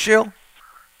schwitz in the shield?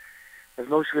 There's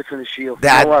no schwitz in the shield.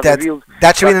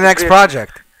 That should be the next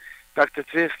project. Dr.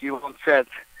 Tversky once said,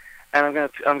 and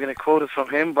I'm gonna quote it from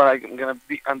him, but I'm gonna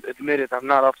admit it, I'm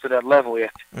not up to that level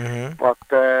yet. Mm-hmm. But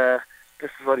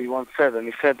this is what he once said, and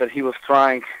he said that he was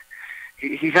trying.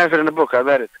 He has it in the book. I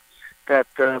read it. That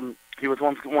he was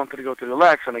wanted to go to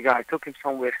relax, and a guy took him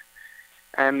somewhere,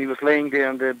 and he was laying there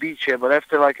on the beach here. But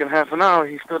after like in half an hour,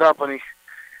 he stood up and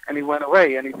he went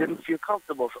away, and he didn't feel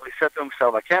comfortable. So he said to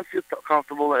himself, I can't feel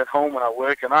comfortable at home when I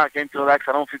work, and I came to relax,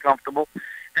 I don't feel comfortable.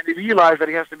 And he realized that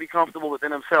he has to be comfortable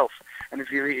within himself. And if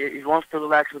he wants to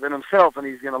relax within himself and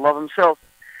he's going to love himself,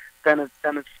 then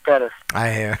it's better.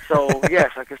 I hear. So,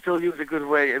 yes, I can still use a good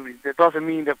way. It doesn't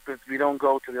mean that we don't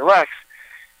go to relax.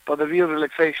 But the real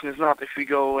relaxation is not if we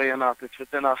go away or not. It's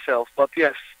within ourselves. But,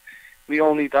 yes, we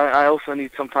all need... I also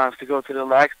need sometimes to go to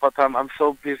relax, but I'm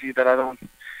so busy that I don't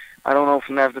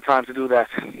often have the time to do that.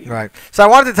 Right. So I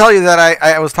wanted to tell you that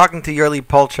I was talking to Yerli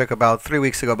Polchik about 3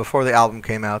 weeks ago before the album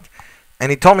came out. And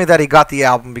he told me that he got the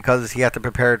album because he had to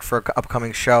prepare it for an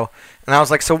upcoming show. And I was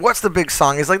like, so what's the big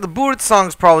song? He's like, the Burt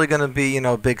song's probably going to be,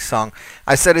 a big song.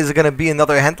 I said, is it going to be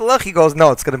another Hentelach? He goes, no,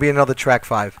 it's going to be another track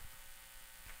 5.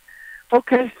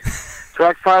 Okay.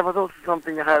 Track 5 was also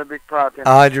something I had a big part in.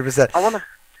 100%. I want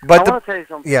to tell you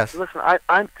something. Yes. Listen,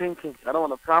 I'm thinking, I don't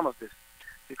want to promise this,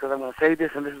 because I'm going to say this,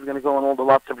 and this is going to go in all the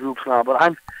WhatsApp groups now, but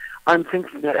I'm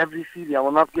thinking that every CD, I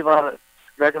will not give out a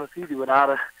regular CD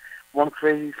without one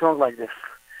crazy song like this.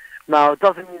 Now, it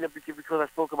doesn't mean that because I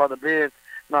spoke about the beard,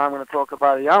 now I'm going to talk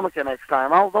about the yarmulke next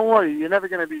time. Don't worry, you're never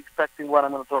going to be expecting what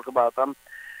I'm going to talk about.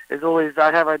 It's always,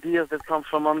 I have ideas that come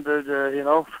from under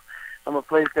the, from a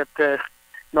place that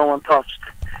no one touched.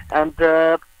 And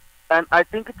I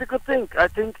think it's a good thing. I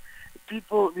think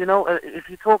people, if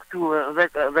you talk to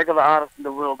a regular artist in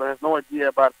the world that has no idea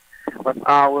about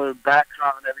our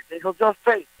background and everything, he'll just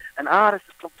say, an artist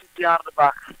is completely out of the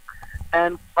box.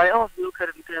 And by us, we look at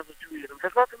it in terms of Judaism. It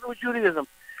has nothing to do with Judaism.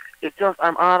 It's just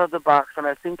I'm out of the box, and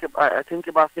I think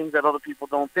about things that other people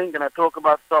don't think, and I talk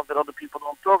about stuff that other people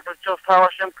don't talk. That's just how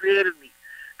Hashem created me.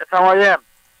 That's how I am.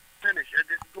 Finish. And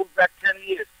this goes back 10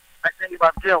 years. I think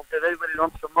about guilt, that everybody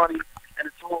wants some money, and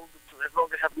it's all, as long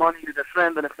as they have money, you're their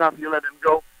friend, and if not, you let them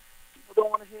go. People don't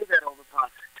want to hear that all the time.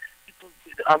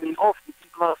 Often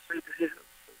people are afraid to hear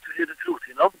the truth,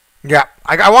 Yeah,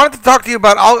 I wanted to talk to you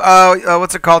about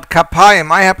what's it called,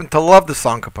 Kapayim. I happen to love the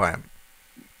song Kapayim.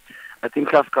 I think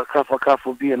Kaf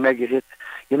will be a mega hit.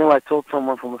 I told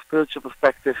someone from a spiritual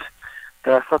perspective,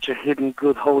 there are such a hidden,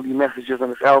 good, holy messages on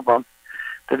this album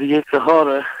that the Yetzer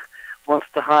Hara wants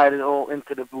to hide it all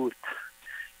into the boot.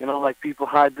 Like people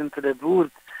hide into the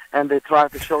boot and they try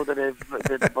to show that they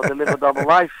live a double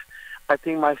life. I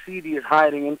think my CD is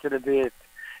hiding into the beard.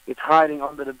 It's hiding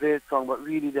under the beard song, but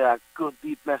really there are good,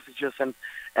 deep messages.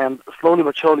 And slowly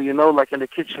but surely, like in the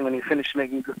kitchen when you finish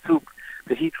making good soup,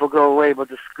 the heat will go away, but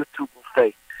the good soup will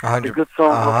stay. The good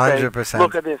song will 100%. stay.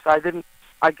 Look at this.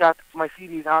 I got my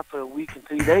CDs out for a week and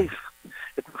 3 days.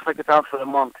 It looks like it's out for a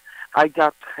month. I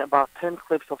got about 10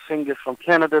 clips of singers from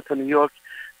Canada to New York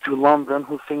to London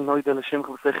who sing Noida L'Shimcha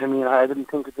L'Sechem. I didn't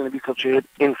think it was going to be such a hit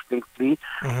instantly.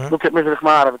 Look at Mizrach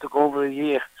Marav. It took over a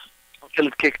year until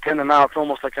it kicked in, and now it's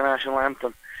almost like a national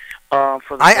anthem.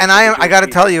 For the I got to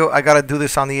tell you, I got to do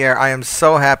this on the air. I am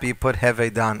so happy you put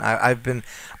Heve Dan. I've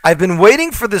been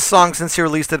waiting for this song since you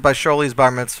released it by Sholi's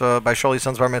Bar Mitzvah, by Sholi's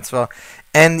son's Bar Mitzvah,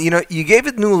 and you gave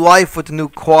it new life with the new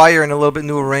choir and a little bit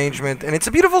new arrangement, and it's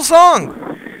a beautiful song.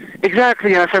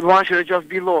 Exactly, and I said, why should it just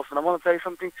be lost? And I want to tell you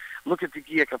something. Look at the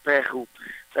Gia Kapechu.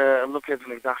 Look at the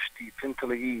Nagdashti,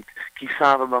 Tintaligid,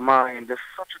 Kisava Mamai, and there's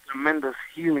such a tremendous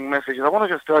healing message. And I want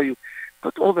to just tell you,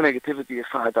 put all the negativity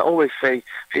aside. I always say,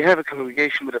 if you have a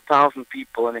congregation with 1,000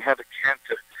 people and they have a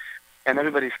cantor and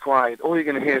everybody's quiet, all you're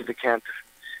going to hear is the cantor.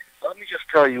 Let me just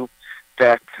tell you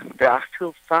that there are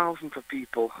still thousands of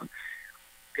people.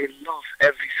 They love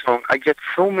every song. I get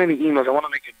so many emails. I want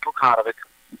to make a book out of it.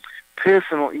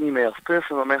 Personal emails,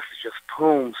 personal messages,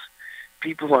 poems.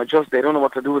 People who are just, they don't know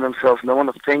what to do with themselves, and they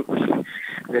want to thank me.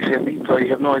 They say, Lito, you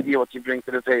have no idea what you bring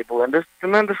to the table. And there's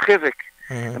tremendous chizuk.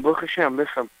 And Baruch Hashem,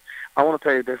 listen, I want to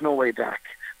tell you, there's no way back.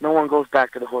 No one goes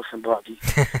back to the horse and buggy.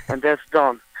 And that's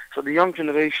done. So the young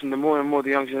generation, the more and more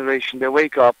the young generation, they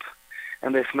wake up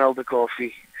and they smell the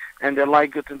coffee. And they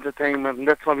like good entertainment, and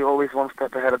that's why we always one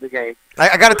step ahead of the game.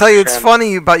 I got to tell you, it's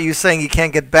funny about you saying you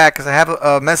can't get back, because I have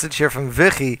a message here from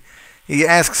Vichy. He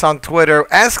asks on Twitter,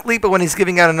 ask Lipa when he's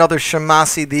giving out another Shema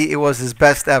CD, it was his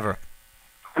best ever.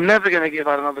 I'm never going to give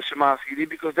out another Shema CD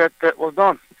because that was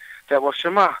done. That was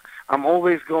Shema. I'm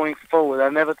always going forward. I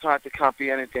never try to copy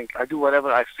anything. I do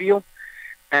whatever I feel,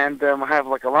 and I have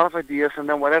like a lot of ideas, and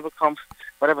then whatever comes,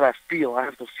 whatever I feel, I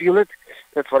have to feel it.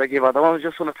 That's what I give out. I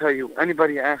just want to tell you,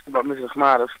 anybody asked about Mrs.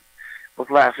 Maris was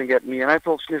laughing at me, and I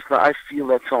told Schnitzler, I feel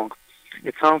that song.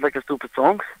 It sounds like a stupid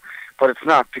song, but it's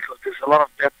not, because there's a lot of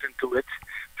depth into it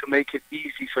to make it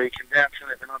easy so you can dance in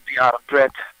it and not be out of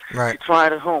breath. Right. You try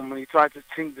it at home, and you try to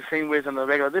sing the same way as on a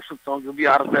regular different song, you'll be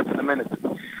out of breath in a minute.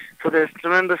 So there's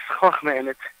tremendous chokhmah in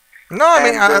it. No, I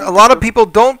mean, a lot of people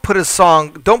don't put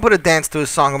a dance to a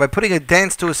song. And by putting a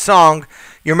dance to a song,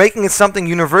 you're making it something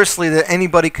universally that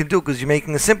anybody could do, because you're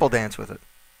making a simple dance with it.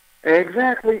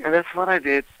 Exactly, and that's what I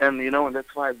did, and and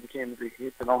that's why it became a big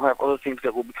hit, and I'll have other things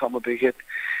that will become a big hit.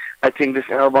 I think this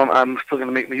album, I'm still going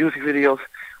to make music videos.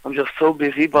 I'm just so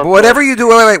busy. But whatever you do,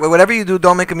 wait, whatever you do,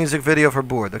 don't make a music video for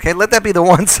Bored, okay? Let that be the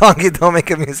one song you don't make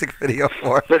a music video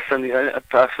for. Listen,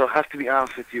 so I have to be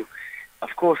honest with you.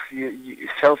 Of course, you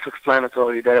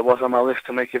self-explanatory that it was on my list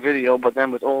to make a video, but then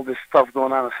with all this stuff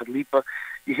going on, I said, Lipa,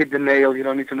 you hit the nail, you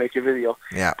don't need to make a video.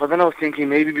 Yeah. But then I was thinking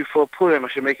maybe before Purim I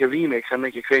should make a remix and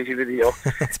make a crazy video.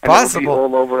 It's possible. It'll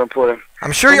be all over on Purim.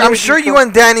 I'm sure you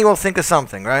and Danny will think of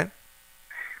something, right?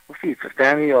 We'll see if it's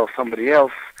Danny or somebody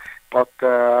else. But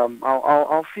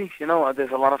I'll see.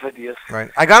 There's a lot of ideas.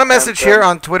 Right. I got a message here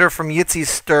on Twitter from Yitzi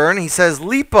Stern. He says,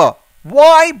 Lipa,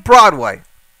 why Broadway?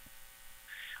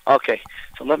 Okay,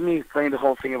 so let me explain the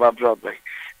whole thing about Broadway.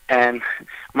 And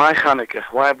my Hanukkah,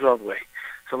 why Broadway?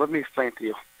 So let me explain to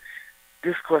you.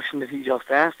 This question that he just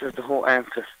asked is the whole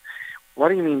answer. What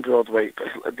do you mean Broadway?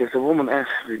 There's a woman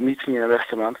meets me in a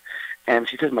restaurant, and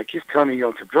she says, my kids tell me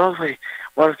you're going to Broadway.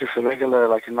 What is this, a regular,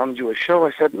 like a non-Jewish show?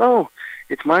 I said, no,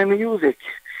 it's my music.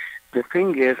 The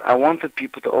thing is, I wanted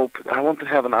people to I want to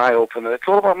have an eye-opener. It's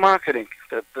all about marketing.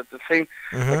 The same,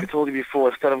 like I told you before,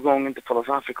 instead of going into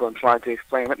philosophical and trying to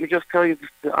explain, let me just tell you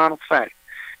the honest fact.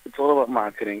 It's all about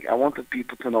marketing. I wanted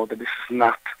people to know that this is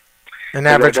not an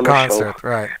average concert, show.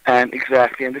 Right. And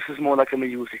exactly, and this is more like a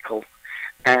musical.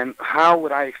 And how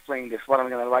would I explain this? What, I'm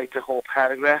going to write the whole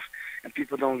paragraph, and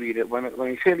people don't read it. When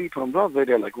you say Lipa on Broadway,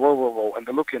 they're like, whoa, whoa, whoa, and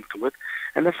they look into it,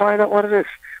 and they find out what it is.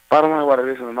 Bottom line, what it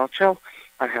is in a nutshell,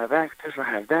 I have actors, I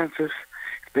have dancers.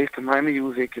 It's based on my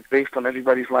music. It's based on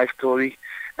everybody's life story.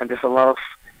 And there's a lot of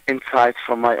insights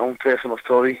from my own personal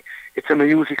story. It's a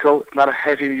musical. It's not a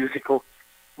heavy musical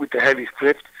with a heavy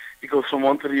script. It goes from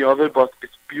one to the other, but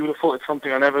it's beautiful. It's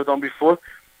something I've never done before.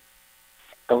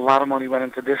 A lot of money went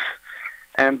into this.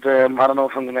 And I don't know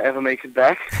if I'm going to ever make it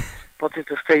back. But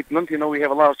it's a statement. We have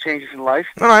a lot of changes in life.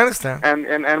 No, I understand.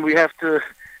 And we have to,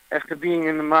 after being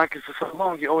in the market for so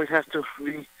long, you always have to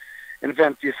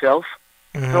invent yourself.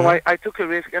 Mm-hmm. So I took a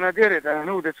risk and I did it. And I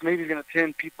knew that's maybe going to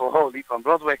turn people, Lipa on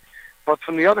Broadway. But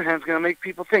from the other hand, it's going to make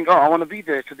people think, I want to be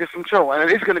there. It's a different show. And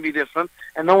it is going to be different.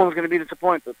 And no one's going to be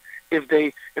disappointed if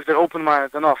they're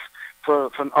open-minded enough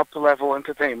for an upper-level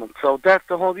entertainment. So that's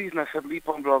the whole reason I said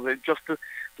Lipa on Broadway, just to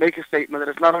make a statement that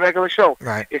it's not a regular show.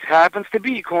 Right. It happens to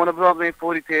be Corner Broadway in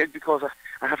 43 because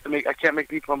I can't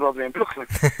make Lipa on Broadway in Brooklyn.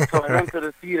 So I went to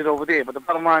the theater over there. But the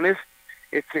bottom line is,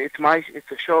 it's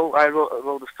a show. I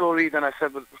wrote a story. Then I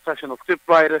said with a professional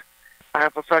scriptwriter. I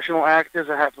have professional actors.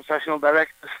 I have professional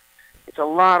directors. It's a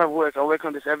lot of work. I work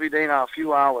on this every day now, a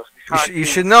few hours. You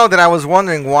should know that I was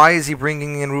wondering, why is he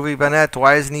bringing in Ruvi Bennett?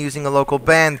 Why isn't he using a local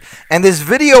band? And this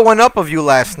video went up of you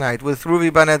last night with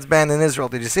Ruvi Bennett's band in Israel.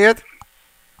 Did you see it?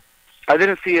 I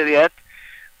didn't see it yet,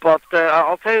 but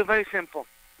I'll tell you very simple.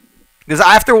 Because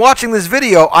after watching this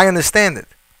video, I understand it.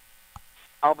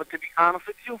 But to be honest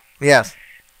with you, yes.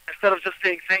 Instead of just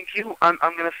saying thank you, I'm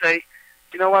going to say,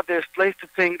 you know what, there's place to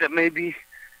think that maybe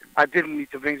I didn't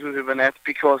need to bring Ruvi Bennett,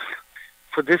 because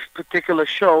for this particular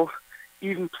show,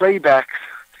 even playbacks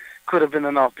could have been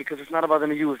enough, because it's not about the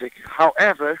music.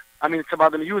 However, I mean, it's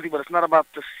about the music, but it's not about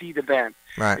to see the band.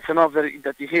 Right. It's enough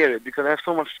that you hear it, because I have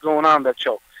so much going on that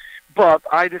show. But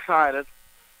I decided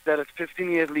that it's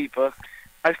 15 years Lipa.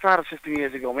 I started 15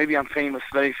 years ago. Maybe I'm famous,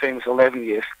 very famous, 11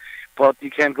 years, but you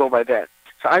can't go by that.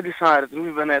 So I decided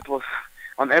Ruvi Bennett was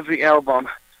on every album.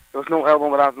 There was no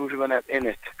album without Ruvi Bennett in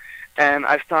it. And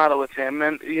I started with him.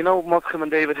 And, you know, Motzchem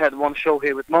and David had one show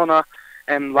here with Mona,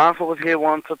 and Lava was here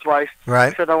once or twice.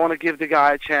 Right. I said, I want to give the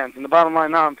guy a chance. And the bottom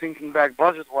line now, I'm thinking back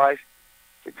budget-wise,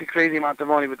 it's a crazy amount of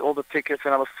money with all the tickets,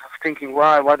 and I was thinking,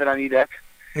 why did I need that?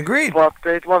 Agreed. But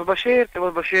it was Bashir,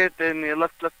 and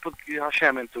let's put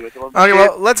Hashem into it. Okay,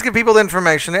 well, let's give people the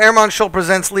information. Ehrman Schul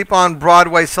presents Lipa on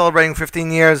Broadway, celebrating 15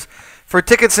 years. For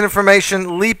tickets and information,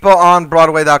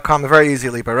 lipaonbroadway.com. Very easy,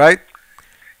 Lipa, right?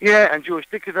 Yeah, and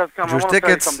JewishTickets.com. I want to tell you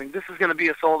Tickets. something. This is going to be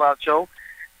a sold-out show,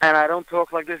 and I don't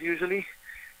talk like this usually,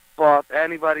 but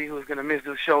anybody who's going to miss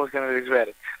this show is going to regret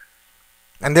it.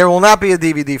 And there will not be a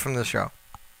DVD from the show.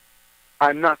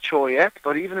 I'm not sure yet,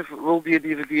 but even if it will be a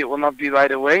DVD, it will not be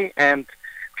right away, and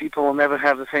people will never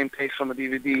have the same taste from a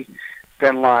DVD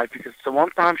than live, because it's a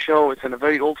one-time show. It's in a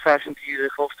very old-fashioned theater,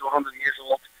 close to 100 years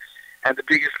old, and the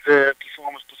biggest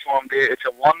performers perform there. It's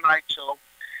a one-night show.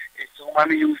 It's all my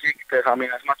music, that, I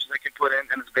mean, as much as I can put in,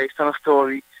 and it's based on a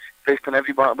story, based on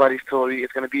everybody's story.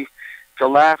 It's going to be to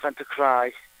laugh and to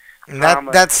cry. And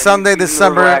that's Sunday,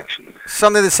 December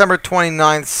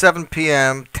 29th, 7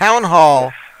 p.m., Town Hall.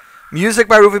 Yes. Music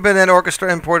by Ruvi Bennett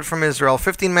Orchestra, imported from Israel.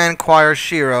 15-man choir,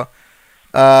 Shira.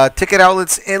 Ticket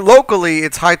outlets locally,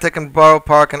 it's High Tech and Borough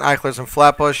Park and Eichler's and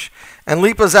Flatbush. And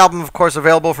Lipa's album, of course,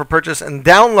 available for purchase and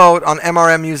download on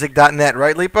mrmmusic.net.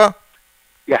 Right, Lipa?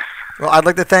 Yes. Well, I'd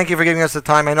like to thank you for giving us the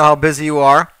time. I know how busy you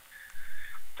are.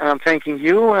 And I'm thanking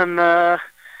you, and now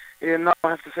I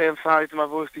have to say I'm sorry to my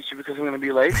voice teacher because I'm going to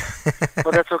be late,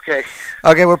 but that's okay.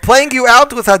 Okay, we're playing you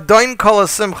out with Adoin Kol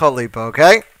Simcha, Lipa,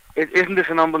 okay? Isn't this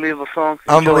an unbelievable song?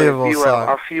 Unbelievable song.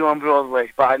 I'll see you on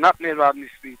Broadway, but not near Rodney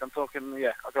Street. I'm talking,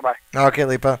 yeah. Okay, bye. Okay,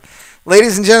 Lipa.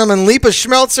 Ladies and gentlemen, Lipa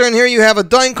Schmelzer, and here you have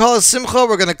Adoin Kol Simcha.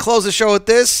 We're going to close the show with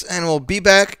this, and we'll be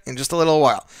back in just a little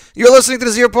while. You're listening to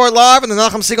the Z Report Live on the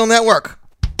Nachum Segal Network.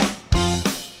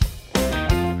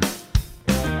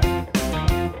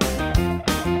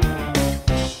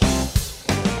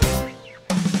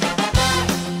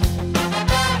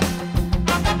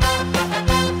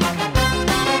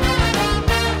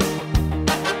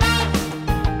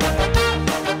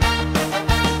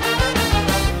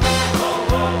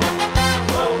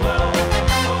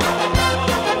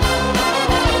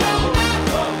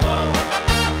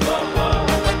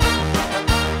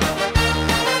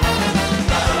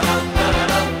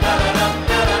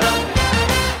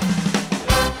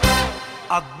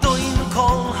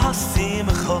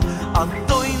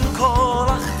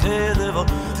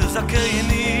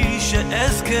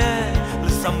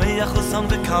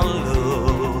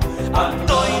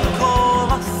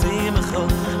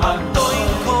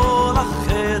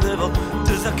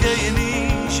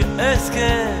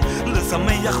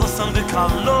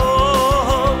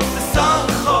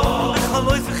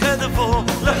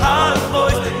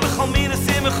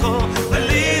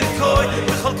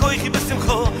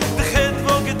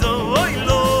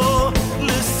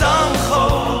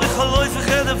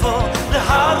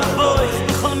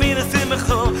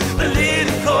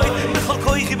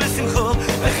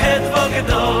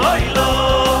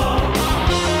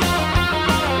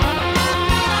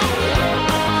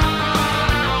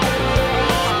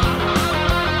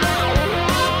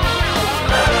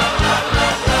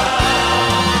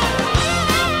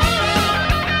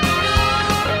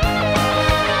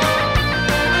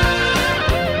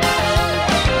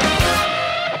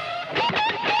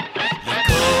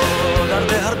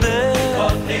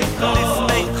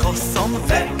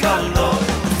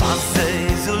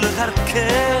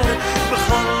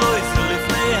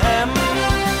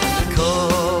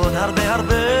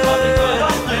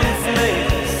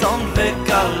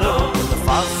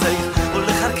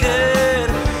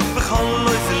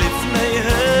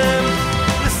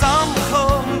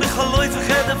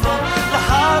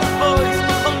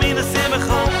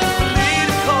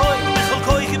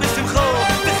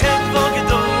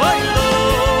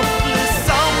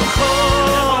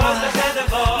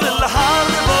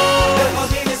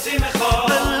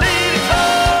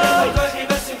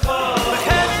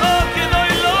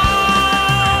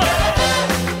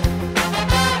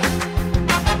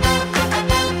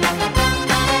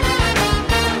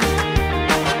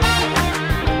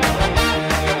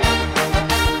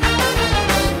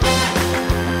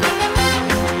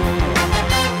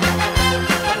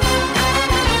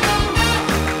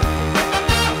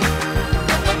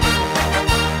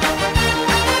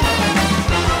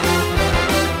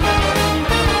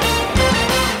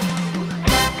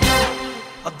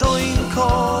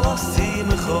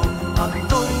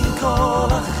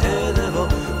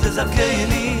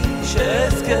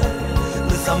 שאזכה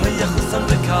לשמח חוסן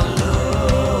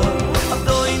וקלות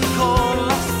אדוין כל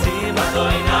עשים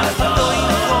אדוין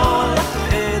כל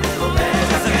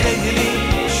זכי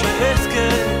לי שאזכה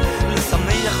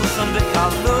לשמח חוסן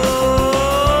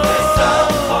וקלות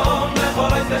ושמחום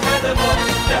לחורץ וחדבו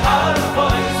להר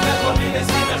בויס לכל מיני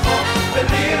שמחו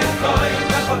ולרקוי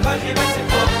לכל פרחי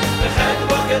ושמחו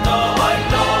וחדבו גדוי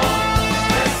לו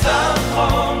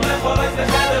ושמחום לחורץ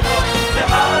וחדבו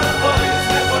להר בויס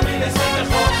לכל מיני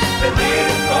שמחו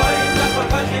ולרקוי לכל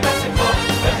פרחי ושמחו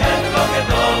וחדבו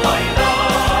גדוי לו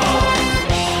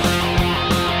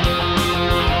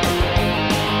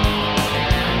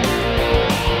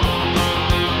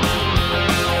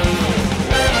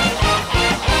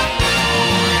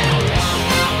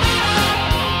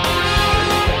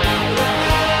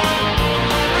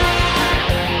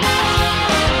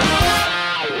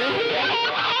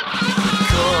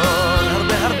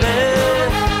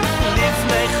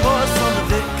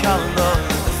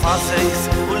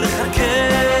Fazeis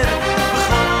ולחקר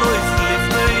בכל לויף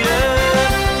לפני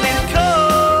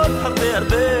לרקוד הרבה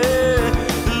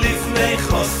לפני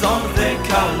חוסון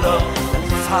וקלו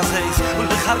Fazeis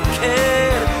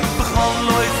ולחקר בכל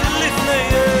לויף לפני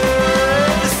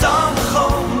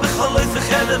לשמחום בכל לויף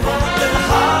וחדבו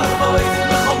להר בויף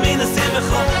בכל מיני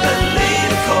שמחו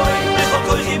לרקוי בכל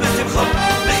כוחי בשמחו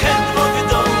בחדבו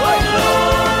גדול וואי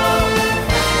לא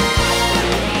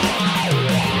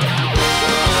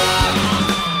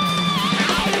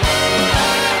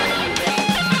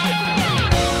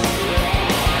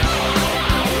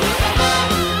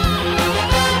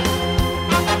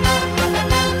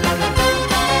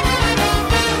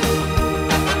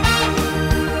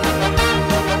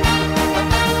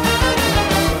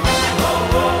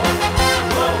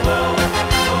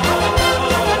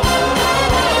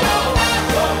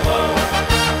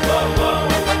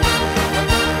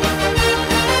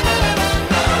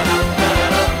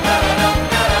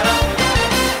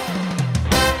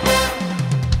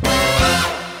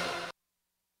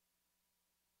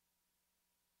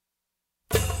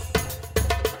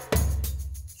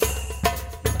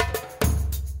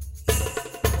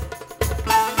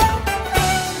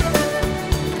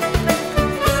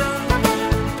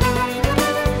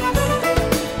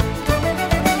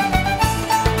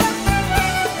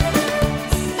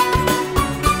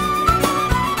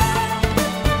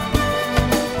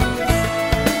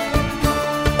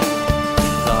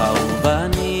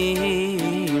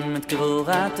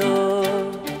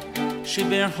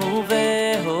שיבחו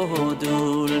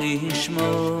והודו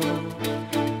לשמו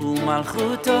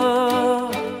ומלכותו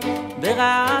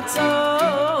ברצון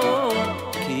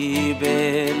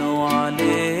קיבלו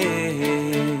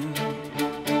עליהם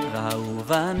ראו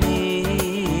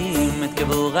בנים את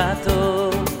גבורתו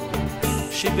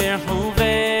שיבחו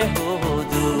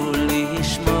והודו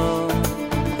לשמו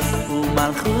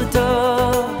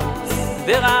ומלכותו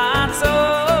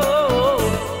ברצון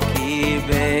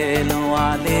קיבלו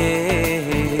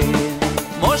עליהם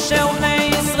משה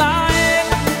ובני ישראל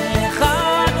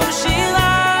לחנו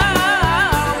שירה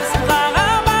בשמחה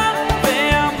רבה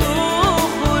ואמרו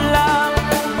כולם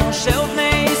משה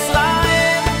ובני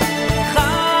ישראל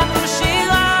לחנו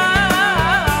שירה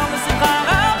בשמחה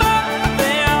רבה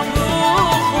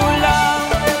ואמרו כולם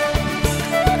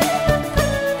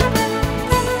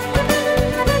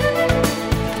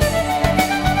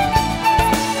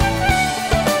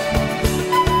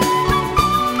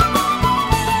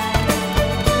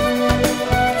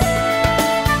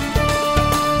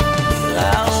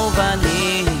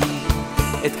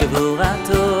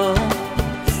גבורתו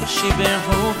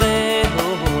שיבחו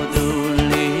והודו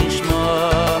לשמו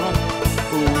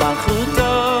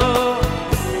ומלכותו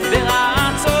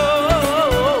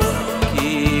ברצון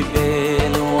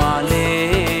קיבלו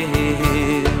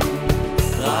עליהם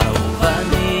ראו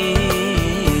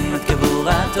בנים את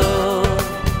גבורתו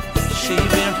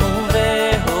שיבחו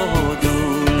והודו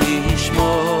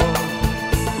לשמו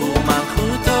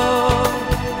ומלכותו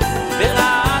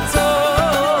ברצון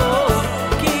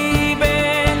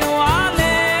קיבלו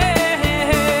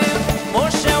עליהם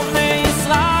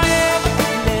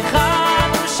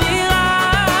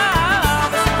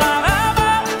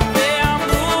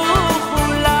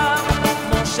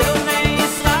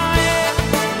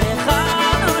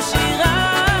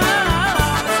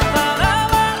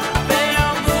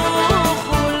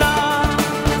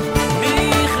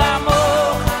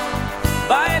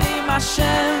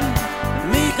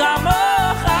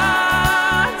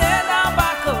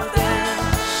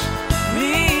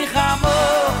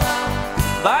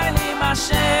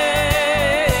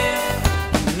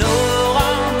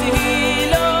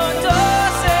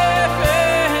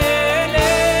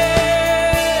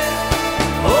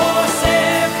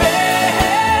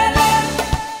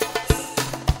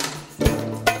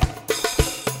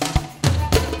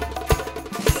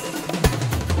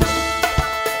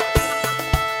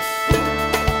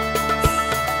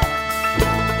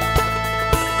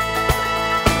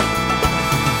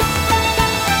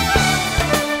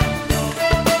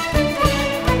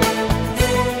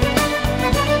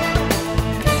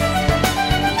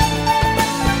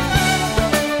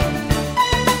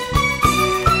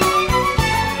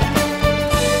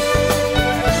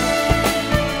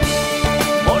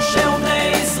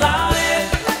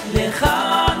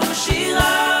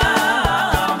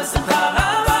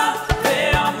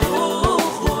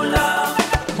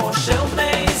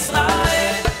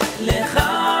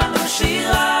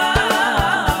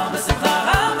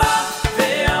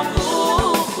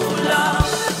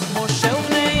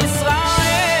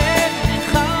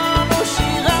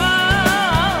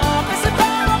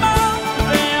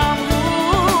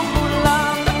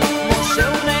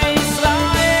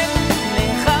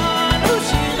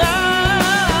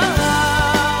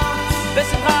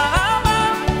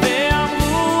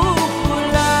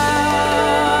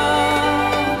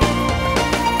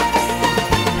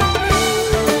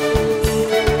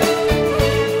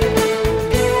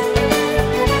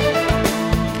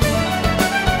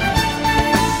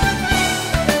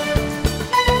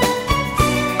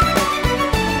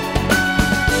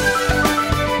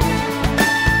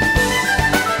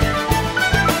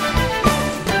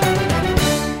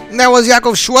that was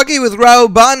Yaakov Shwagi with Rao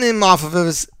Banim off of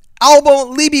his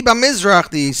album Libi Bamizrach,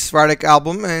 the Sephardic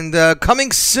album. And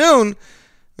coming soon,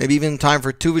 maybe even in time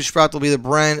for Tu B'Shvat, will be the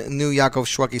brand new Yaakov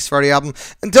Shwagi Sephardi album.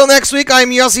 Until next week, I'm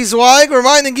Yossi Zweig,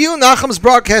 reminding you, Nachum's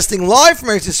broadcasting live from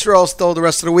Eretz Yisrael still the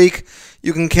rest of the week.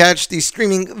 You can catch the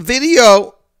streaming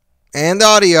video and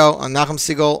audio on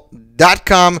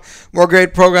NachumSegal.com. More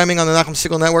great programming on the Nachum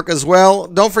Segal Network as well.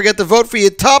 Don't forget to vote for your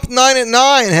Top 9 at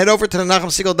 9. Head over to the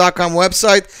NachumSegal.com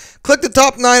website. Click the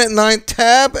Top 9 at 9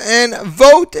 tab and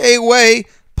vote away.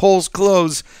 Polls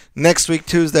close next week,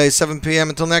 Tuesday, 7 p.m.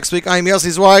 Until next week, I'm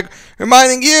Yossi Zweig,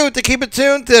 reminding you to keep it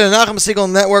tuned to the Nachum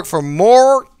Segal Network for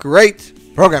more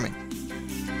great programming.